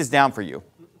break this down for you.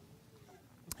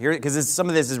 Here, because some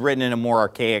of this is written in a more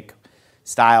archaic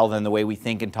style than the way we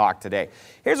think and talk today.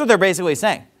 Here's what they're basically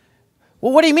saying.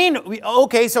 Well, what do you mean?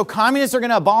 Okay, so communists are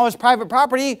going to abolish private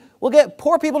property. Well,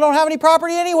 poor people don't have any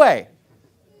property anyway.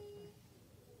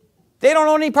 They don't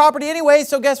own any property anyway,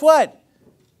 so guess what?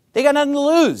 They got nothing to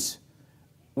lose.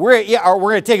 We're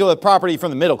going to take away property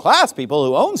from the middle class people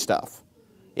who own stuff.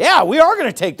 Yeah, we are going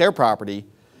to take their property.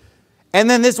 And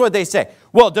then this is what they say.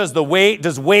 Well, does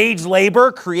wage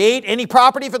labor create any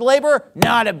property for the laborer?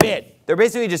 Not a bit. They're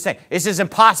basically just saying it's just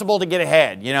impossible to get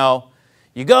ahead, you know.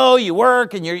 You go, you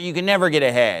work, and you can never get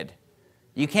ahead.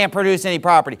 You can't produce any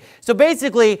property. So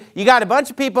basically, you got a bunch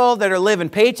of people that are living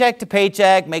paycheck to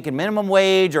paycheck, making minimum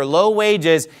wage or low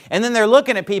wages, and then they're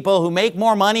looking at people who make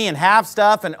more money and have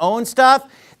stuff and own stuff.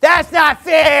 That's not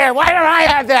fair. Why don't I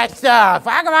have that stuff?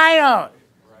 How come I don't?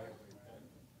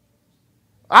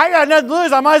 I got nothing to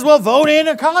lose. I might as well vote in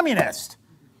a communist.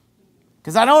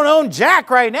 Because I don't own jack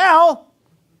right now.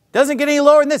 Doesn't get any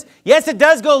lower than this. Yes, it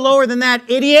does go lower than that,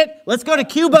 idiot. Let's go to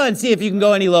Cuba and see if you can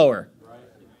go any lower.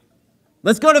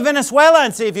 Let's go to Venezuela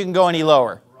and see if you can go any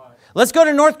lower. Let's go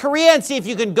to North Korea and see if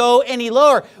you can go any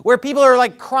lower, where people are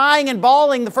like crying and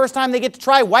bawling the first time they get to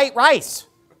try white rice.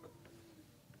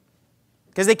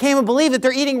 Because they can't even believe that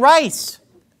they're eating rice.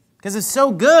 Because it's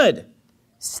so good.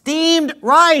 Steamed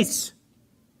rice.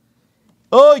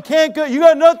 Oh, you can't go. You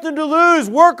got nothing to lose.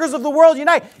 Workers of the world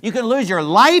unite. You can lose your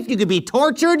life. You could be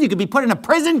tortured. You could be put in a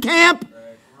prison camp.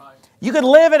 You could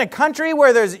live in a country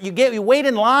where you wait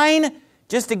in line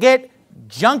just to get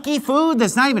junky food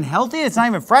that's not even healthy. It's not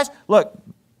even fresh. Look,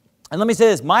 and let me say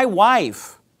this. My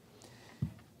wife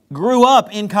grew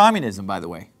up in communism, by the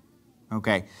way.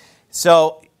 Okay.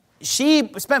 So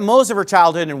she spent most of her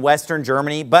childhood in Western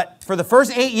Germany, but for the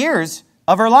first 8 years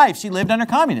of her life, she lived under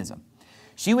communism.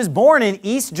 She was born in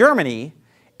East Germany,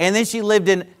 and then she lived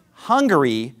in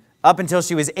Hungary up until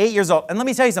she was 8 years old. And let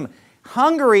me tell you something.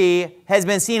 Hungary has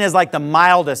been seen as like the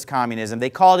mildest communism. They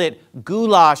called it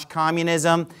goulash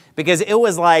communism because it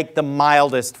was like the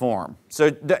mildest form.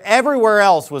 So everywhere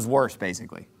else was worse,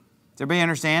 basically. Does everybody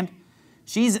understand?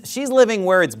 She's living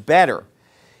where it's better.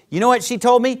 You know what she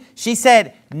told me? She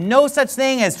said, no such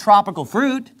thing as tropical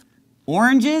fruit.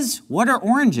 Oranges? What are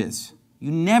oranges?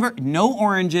 No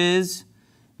oranges,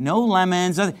 no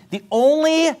lemons. The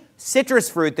only citrus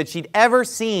fruit that she'd ever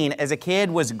seen as a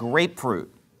kid was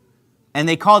grapefruit. And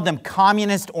they called them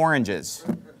communist oranges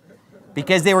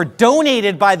because they were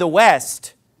donated by the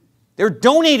West. They're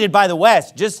donated by the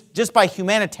West just by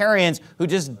humanitarians who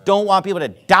just don't want people to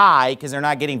die because they're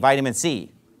not getting vitamin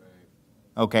C.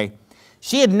 Okay.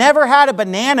 She had never had a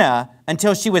banana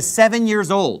until she was 7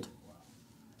 years old.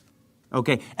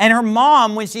 Okay, and her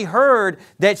mom, when she heard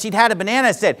that she'd had a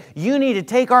banana, said, you need to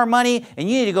take our money and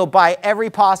you need to go buy every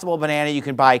possible banana you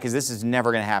can buy because this is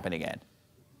never going to happen again.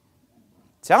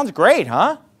 Sounds great,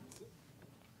 huh?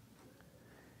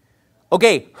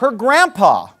 Okay, her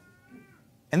grandpa,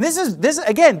 and this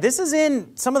is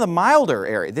in some of the milder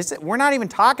areas. We're not even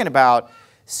talking about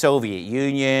Soviet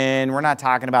Union. We're not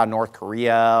talking about North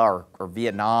Korea or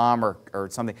Vietnam or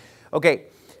something. Okay,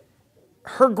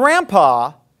 her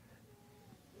grandpa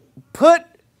put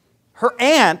her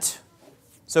aunt,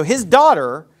 so his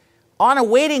daughter, on a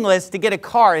waiting list to get a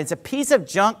car. It's a piece of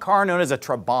junk car known as a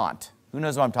Trabant. Who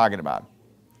knows what I'm talking about?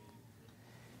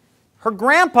 Her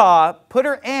grandpa put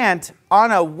her aunt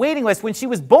on a waiting list when she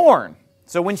was born.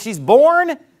 So when she's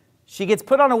born, she gets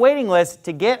put on a waiting list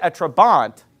to get a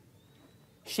Trabant.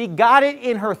 She got it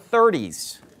in her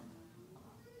 30s.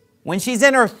 When she's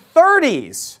in her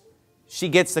 30s, she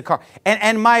gets the car.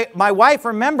 And my wife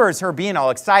remembers her being all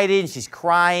excited. She's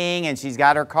crying, and she's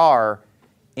got her car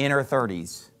in her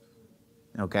 30s.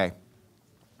 Okay.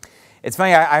 It's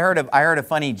funny. I heard a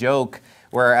funny joke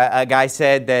where a guy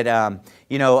said that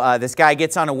this guy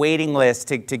gets on a waiting list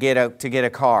to get a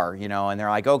car, and they're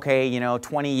like, okay,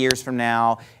 20 years from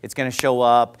now it's going to show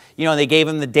up. They gave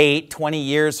him the date 20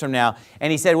 years from now, and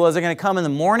he said, well, is it going to come in the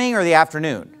morning or the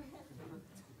afternoon?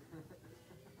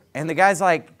 And the guy's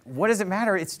like, what does it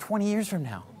matter? It's 20 years from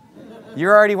now.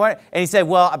 You're already one. And he said,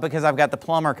 well, because I've got the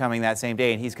plumber coming that same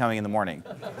day, and he's coming in the morning.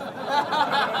 All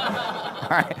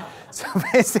right. So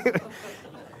basically,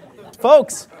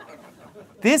 folks,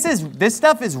 this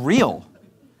stuff is real.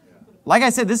 Like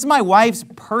I said, this is my wife's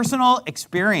personal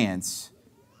experience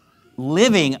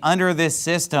living under this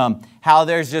system, how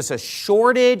there's just a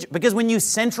shortage, because when you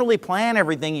centrally plan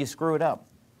everything, you screw it up.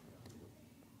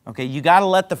 Okay, you got to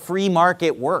let the free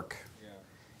market work.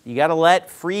 You got to let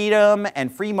freedom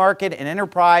and free market and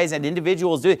enterprise and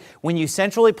individuals do it. When you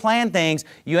centrally plan things,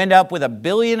 you end up with 1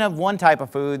 billion of one type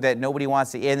of food that nobody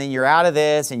wants to eat, and then you're out of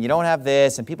this, and you don't have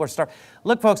this, and people are starving.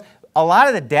 Look, folks, a lot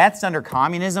of the deaths under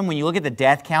communism, when you look at the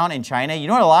death count in China, you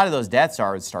know what a lot of those deaths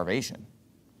are? It's starvation.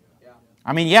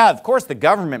 I mean, yeah, of course, the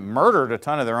government murdered a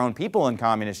ton of their own people in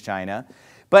communist China,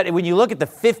 but when you look at the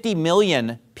 50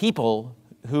 million people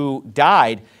who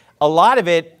died, a lot of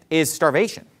it is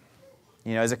starvation.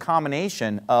 As a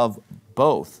combination of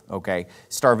both, okay?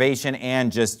 Starvation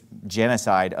and just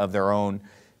genocide of their own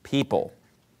people.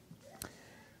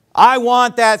 I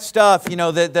want that stuff,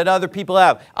 that other people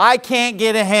have. I can't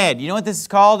get ahead. You know what this is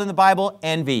called in the Bible?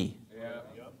 Envy. Yeah.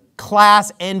 Yep.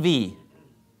 Class envy.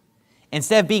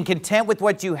 Instead of being content with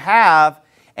what you have,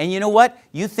 and you know what?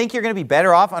 You think you're going to be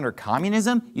better off under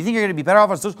communism? You think you're going to be better off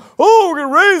on social, we're going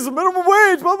to raise the minimum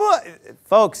wage, blah, blah.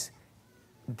 Folks,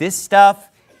 this stuff,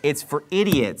 it's for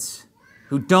idiots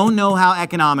who don't know how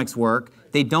economics work.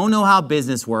 They don't know how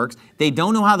business works. They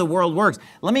don't know how the world works.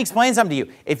 Let me explain something to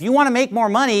you. If you want to make more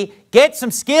money, get some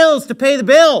skills to pay the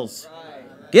bills.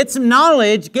 Get some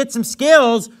knowledge, get some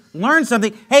skills, learn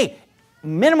something. Hey,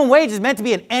 minimum wage is meant to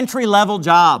be an entry-level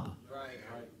job.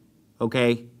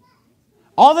 Okay?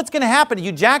 All that's going to happen,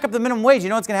 you jack up the minimum wage, you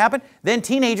know what's going to happen? Then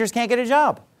teenagers can't get a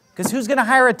job. Because who's going to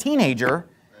hire a teenager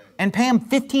and pay them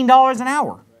 $15 an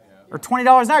hour or $20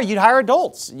 an hour? You'd hire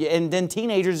adults, and then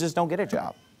teenagers just don't get a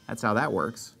job. That's how that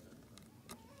works.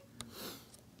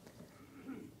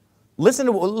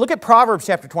 Look at Proverbs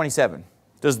chapter 27.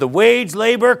 Does the wage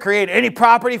labor create any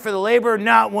property for the laborer?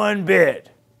 Not one bit.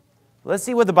 Let's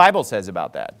see what the Bible says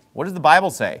about that. What does the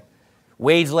Bible say?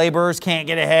 Wage laborers can't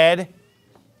get ahead?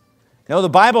 No, the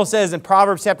Bible says in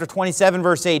Proverbs chapter 27,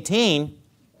 verse 18,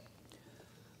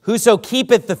 whoso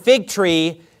keepeth the fig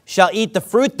tree shall eat the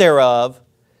fruit thereof,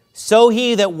 so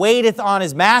he that waiteth on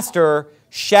his master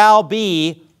shall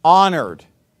be honored.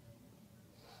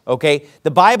 Okay,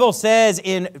 the Bible says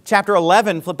in chapter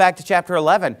 11, flip back to chapter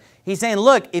 11, he's saying,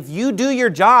 look, if you do your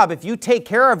job, if you take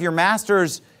care of your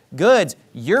master's goods,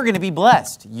 you're going to be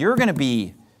blessed. You're going to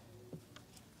be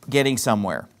getting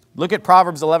somewhere. Look at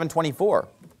Proverbs 11:24.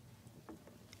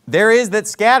 There is that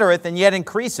scattereth and yet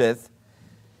increaseth,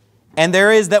 and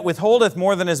there is that withholdeth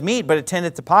more than is meet, but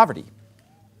attendeth to poverty.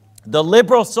 The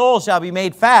liberal soul shall be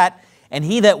made fat, and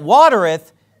he that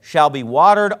watereth shall be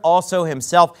watered also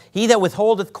himself. He that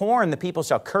withholdeth corn, the people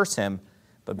shall curse him,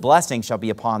 but blessing shall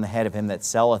be upon the head of him that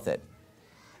selleth it.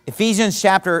 Ephesians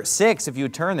chapter 6, if you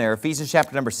would turn there, Ephesians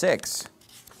chapter number 6.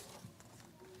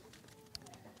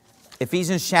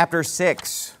 Ephesians chapter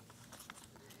 6.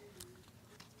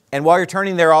 And while you're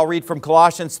turning there, I'll read from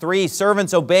Colossians 3.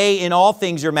 Servants, obey in all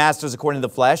things your masters according to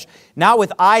the flesh, not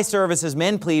with eye service as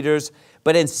men pleasers,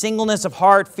 but in singleness of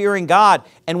heart, fearing God.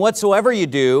 And whatsoever you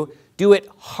do, do it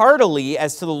heartily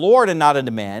as to the Lord and not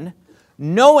unto men,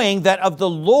 knowing that of the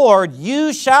Lord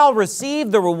you shall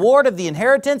receive the reward of the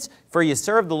inheritance, for you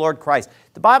serve the Lord Christ.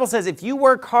 The Bible says if you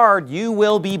work hard, you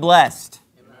will be blessed.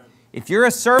 Amen. If you're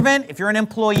a servant, if you're an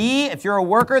employee, if you're a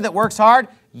worker that works hard,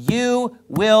 you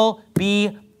will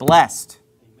be blessed.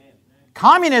 Amen.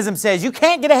 Communism says you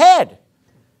can't get ahead.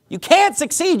 You can't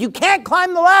succeed. You can't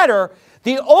climb the ladder.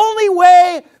 The only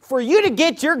way for you to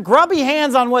get your grubby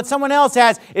hands on what someone else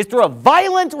has is through a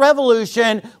violent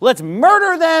revolution. Let's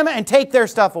murder them and take their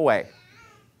stuff away.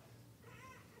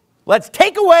 Let's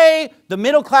take away the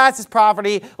middle class's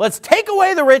property. Let's take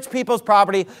away the rich people's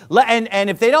property. And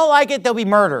if they don't like it, they'll be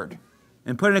murdered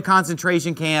and put in a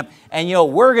concentration camp. And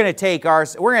we're going to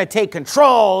take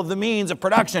control of the means of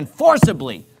production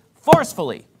forcibly,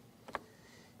 forcefully.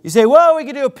 You say, well, we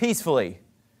can do it peacefully.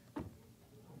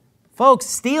 Folks,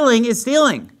 stealing is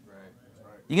stealing.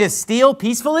 You going to steal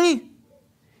peacefully?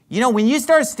 When you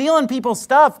start stealing people's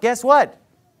stuff, guess what?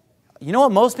 You know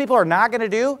what most people are not going to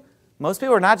do? Most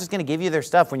people are not just going to give you their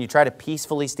stuff when you try to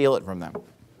peacefully steal it from them.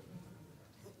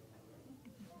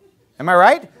 Am I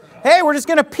right? Hey, we're just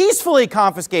going to peacefully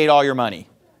confiscate all your money.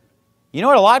 You know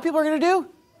what a lot of people are going to do?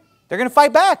 They're going to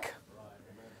fight back.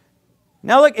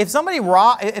 Now look, if somebody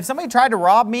tried to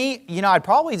rob me, I'd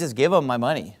probably just give them my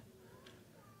money.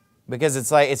 Because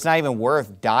it's not even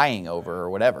worth dying over or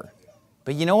whatever.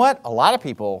 But you know what? A lot of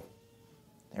people,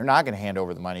 they're not going to hand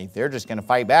over the money. They're just going to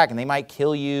fight back, and they might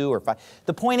kill you or fight.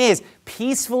 The point is,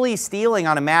 peacefully stealing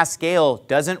on a mass scale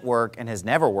doesn't work and has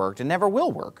never worked and never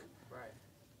will work. Right.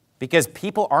 Because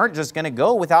people aren't just going to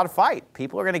go without a fight.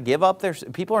 People are going to give up their...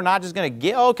 People are not just going to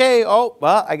get, okay,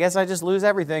 well, I guess I just lose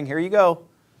everything. Here you go.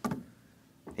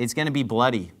 It's going to be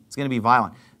bloody. It's going to be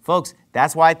violent. Folks,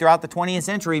 that's why throughout the 20th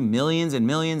century, millions and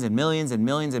millions and millions and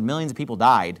millions and millions of people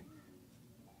died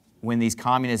when these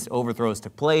communist overthrows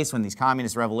took place, when these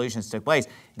communist revolutions took place.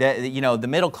 The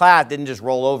middle class didn't just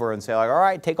roll over and say, all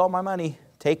right, take all my money,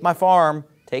 take my farm,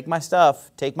 take my stuff,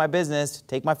 take my business,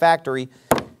 take my factory.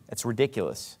 That's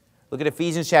ridiculous. Look at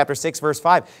Ephesians chapter 6, verse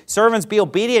 5. Servants, be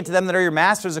obedient to them that are your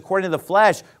masters according to the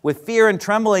flesh, with fear and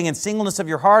trembling and singleness of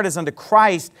your heart as unto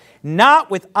Christ, not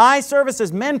with eye service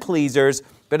as men pleasers,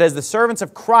 but as the servants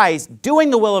of Christ, doing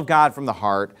the will of God from the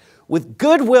heart, with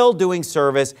good will doing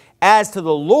service as to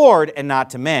the Lord and not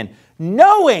to men,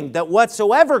 knowing that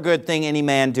whatsoever good thing any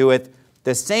man doeth,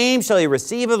 the same shall he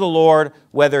receive of the Lord,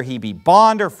 whether he be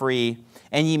bond or free.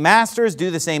 And ye masters,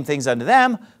 do the same things unto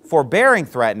them, forbearing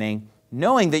threatening,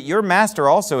 knowing that your master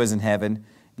also is in heaven,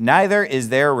 neither is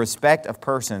there respect of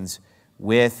persons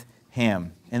with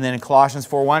him. And then in Colossians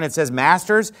 4:1 it says,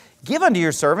 masters, give unto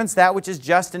your servants that which is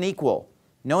just and equal,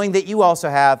 knowing that you also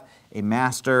have a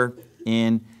master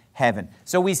in heaven.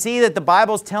 So we see that the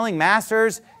Bible is telling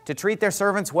masters to treat their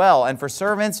servants well, and for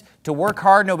servants to work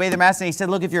hard and obey their master. And he said,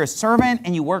 look, if you're a servant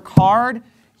and you work hard,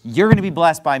 you're going to be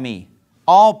blessed by me.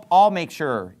 I'll make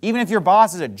sure. Even if your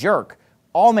boss is a jerk,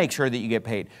 I'll make sure that you get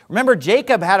paid. Remember,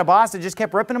 Jacob had a boss that just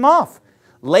kept ripping him off.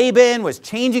 Laban was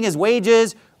changing his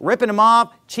wages, ripping him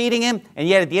off, cheating him, and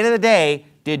yet at the end of the day,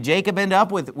 did Jacob end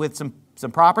up with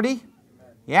some property?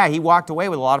 Yeah, he walked away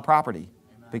with a lot of property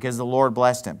because the Lord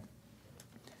blessed him.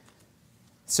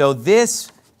 So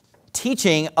this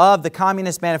teaching of the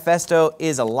Communist Manifesto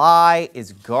is a lie,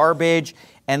 is garbage.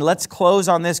 And let's close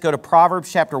on this. Go to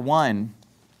Proverbs chapter 1.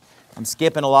 I'm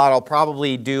skipping a lot. I'll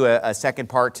probably do a second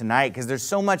part tonight because there's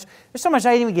so much I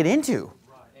didn't even get into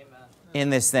in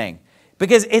this thing.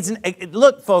 Because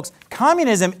look, folks,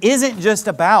 communism isn't just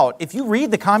about, if you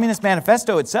read the Communist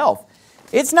Manifesto itself,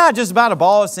 it's not just about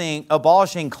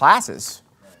abolishing classes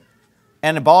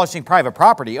and abolishing private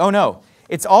property. Oh no.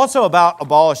 It's also about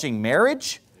abolishing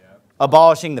marriage,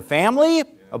 abolishing the family,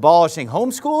 abolishing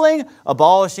homeschooling,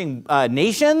 abolishing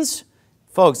nations.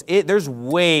 Folks, there's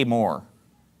way more.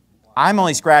 I'm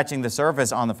only scratching the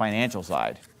surface on the financial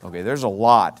side. Okay, there's a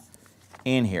lot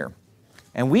in here.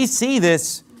 And we see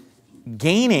this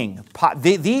gaining,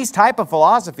 these type of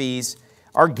philosophies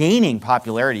are gaining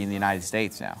popularity in the United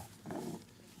States now.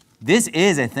 This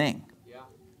is a thing.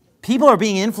 People are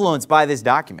being influenced by this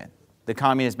document, the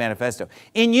Communist Manifesto.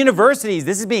 In universities,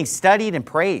 this is being studied and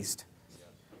praised.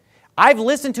 I've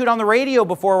listened to it on the radio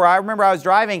before where I remember I was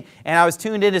driving and I was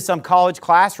tuned into some college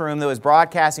classroom that was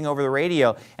broadcasting over the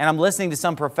radio, and I'm listening to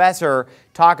some professor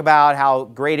talk about how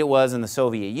great it was in the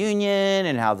Soviet Union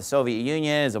and how the Soviet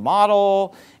Union is a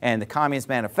model and the Communist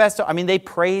Manifesto. I mean, they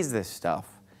praise this stuff.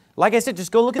 Like I said,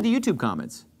 just go look at the YouTube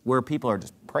comments where people are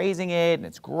just praising it and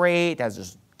it's great. It has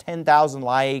just 10,000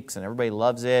 likes and everybody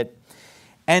loves it.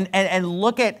 And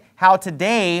look at how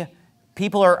today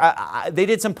people are, they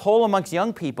did some poll amongst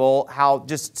young people, how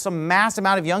just some mass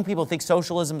amount of young people think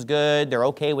socialism's good, they're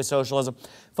okay with socialism.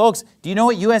 Folks, do you know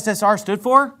what USSR stood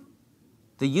for?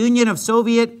 The Union of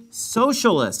Soviet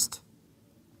Socialist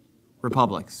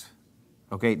Republics.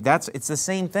 Okay, it's the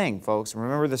same thing, folks.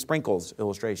 Remember the sprinkles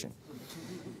illustration.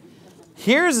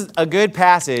 Here's a good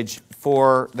passage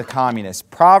for the communists.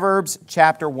 Proverbs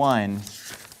chapter 1.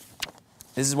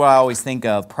 This is what I always think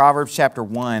of. Proverbs chapter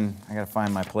 1. I got to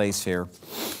find my place here.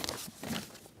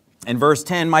 In verse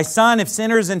 10, my son, if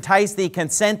sinners entice thee,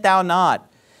 consent thou not.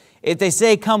 If they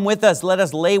say, come with us, let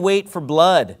us lay wait for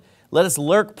blood. Let us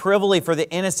lurk privily for the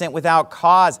innocent without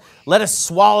cause. Let us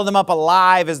swallow them up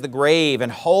alive as the grave,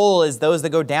 and whole as those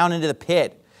that go down into the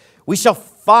pit. We shall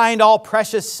find all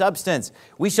precious substance.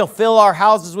 We shall fill our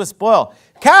houses with spoil.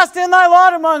 Cast in thy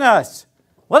lot among us.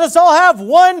 Let us all have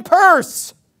one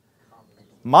purse.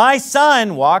 My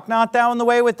son, walk not thou in the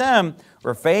way with them.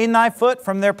 Refrain thy foot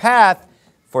from their path.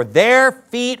 For their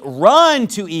feet run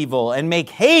to evil and make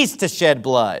haste to shed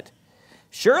blood.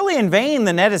 Surely in vain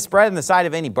the net is spread in the sight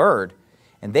of any bird.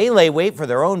 And they lay wait for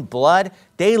their own blood.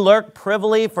 They lurk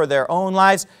privily for their own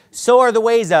lives. So are the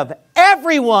ways of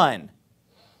everyone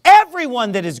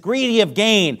that is greedy of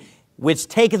gain, which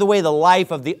taketh away the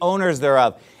life of the owners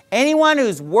thereof. Anyone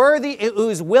who's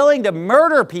willing to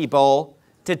murder people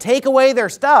to take away their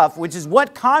stuff, which is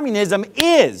what communism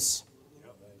is.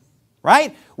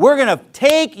 Right? We're going to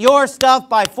take your stuff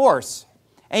by force.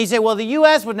 And you say, well, the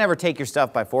U.S. would never take your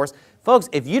stuff by force. Folks,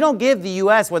 if you don't give the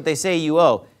U.S. what they say you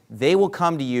owe, they will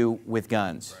come to you with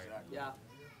guns. Yeah.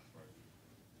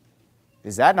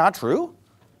 Is that not true?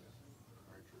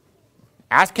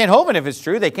 Ask Ken Hovind if it's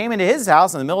true. They came into his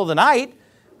house in the middle of the night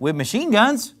with machine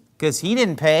guns because he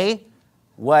didn't pay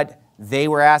what they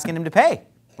were asking him to pay.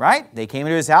 Right? They came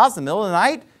into his house in the middle of the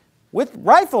night with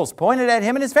rifles pointed at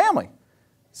him and his family.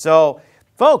 So,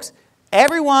 folks,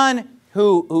 everyone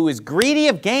who is greedy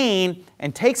of gain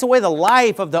and takes away the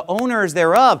life of the owners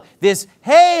thereof, this,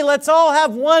 hey, let's all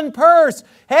have one purse.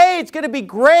 Hey, it's going to be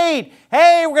great.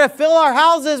 Hey, we're going to fill our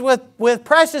houses with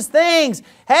precious things.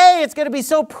 Hey, it's going to be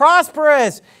so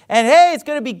prosperous. And hey, it's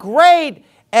going to be great.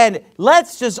 And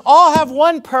let's just all have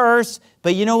one purse.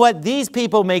 But you know what? These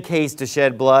people make haste to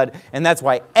shed blood. And that's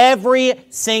why every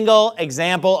single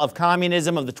example of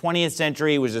communism of the 20th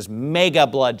century was just mega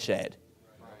bloodshed.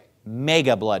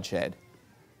 Mega bloodshed.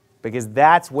 Because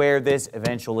that's where this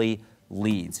eventually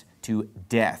leads, to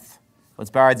death. Let's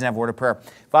bow our heads and have a word of prayer.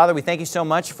 Father, we thank you so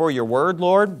much for your word,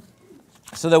 Lord,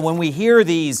 so that when we hear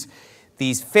these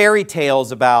fairy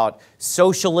tales about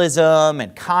socialism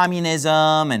and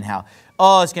communism and how,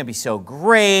 oh, it's going to be so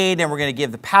great, and we're going to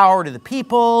give the power to the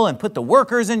people and put the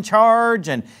workers in charge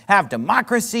and have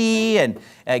democracy and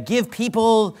give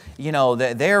people, you know,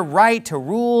 their right to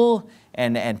rule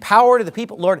and power to the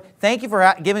people. Lord, thank you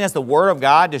for giving us the Word of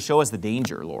God to show us the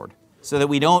danger, Lord, so that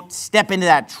we don't step into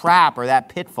that trap or that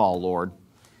pitfall, Lord.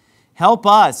 Help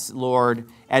us, Lord,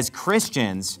 as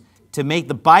Christians, to make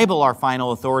the Bible our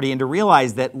final authority and to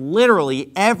realize that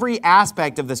literally every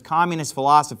aspect of this communist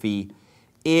philosophy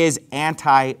is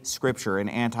anti-Scripture and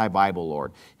anti-Bible,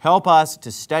 Lord. Help us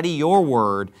to study your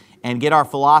word and get our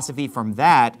philosophy from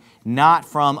that, not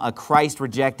from a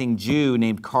Christ-rejecting Jew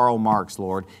named Karl Marx,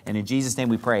 Lord. And in Jesus' name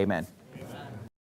we pray, amen.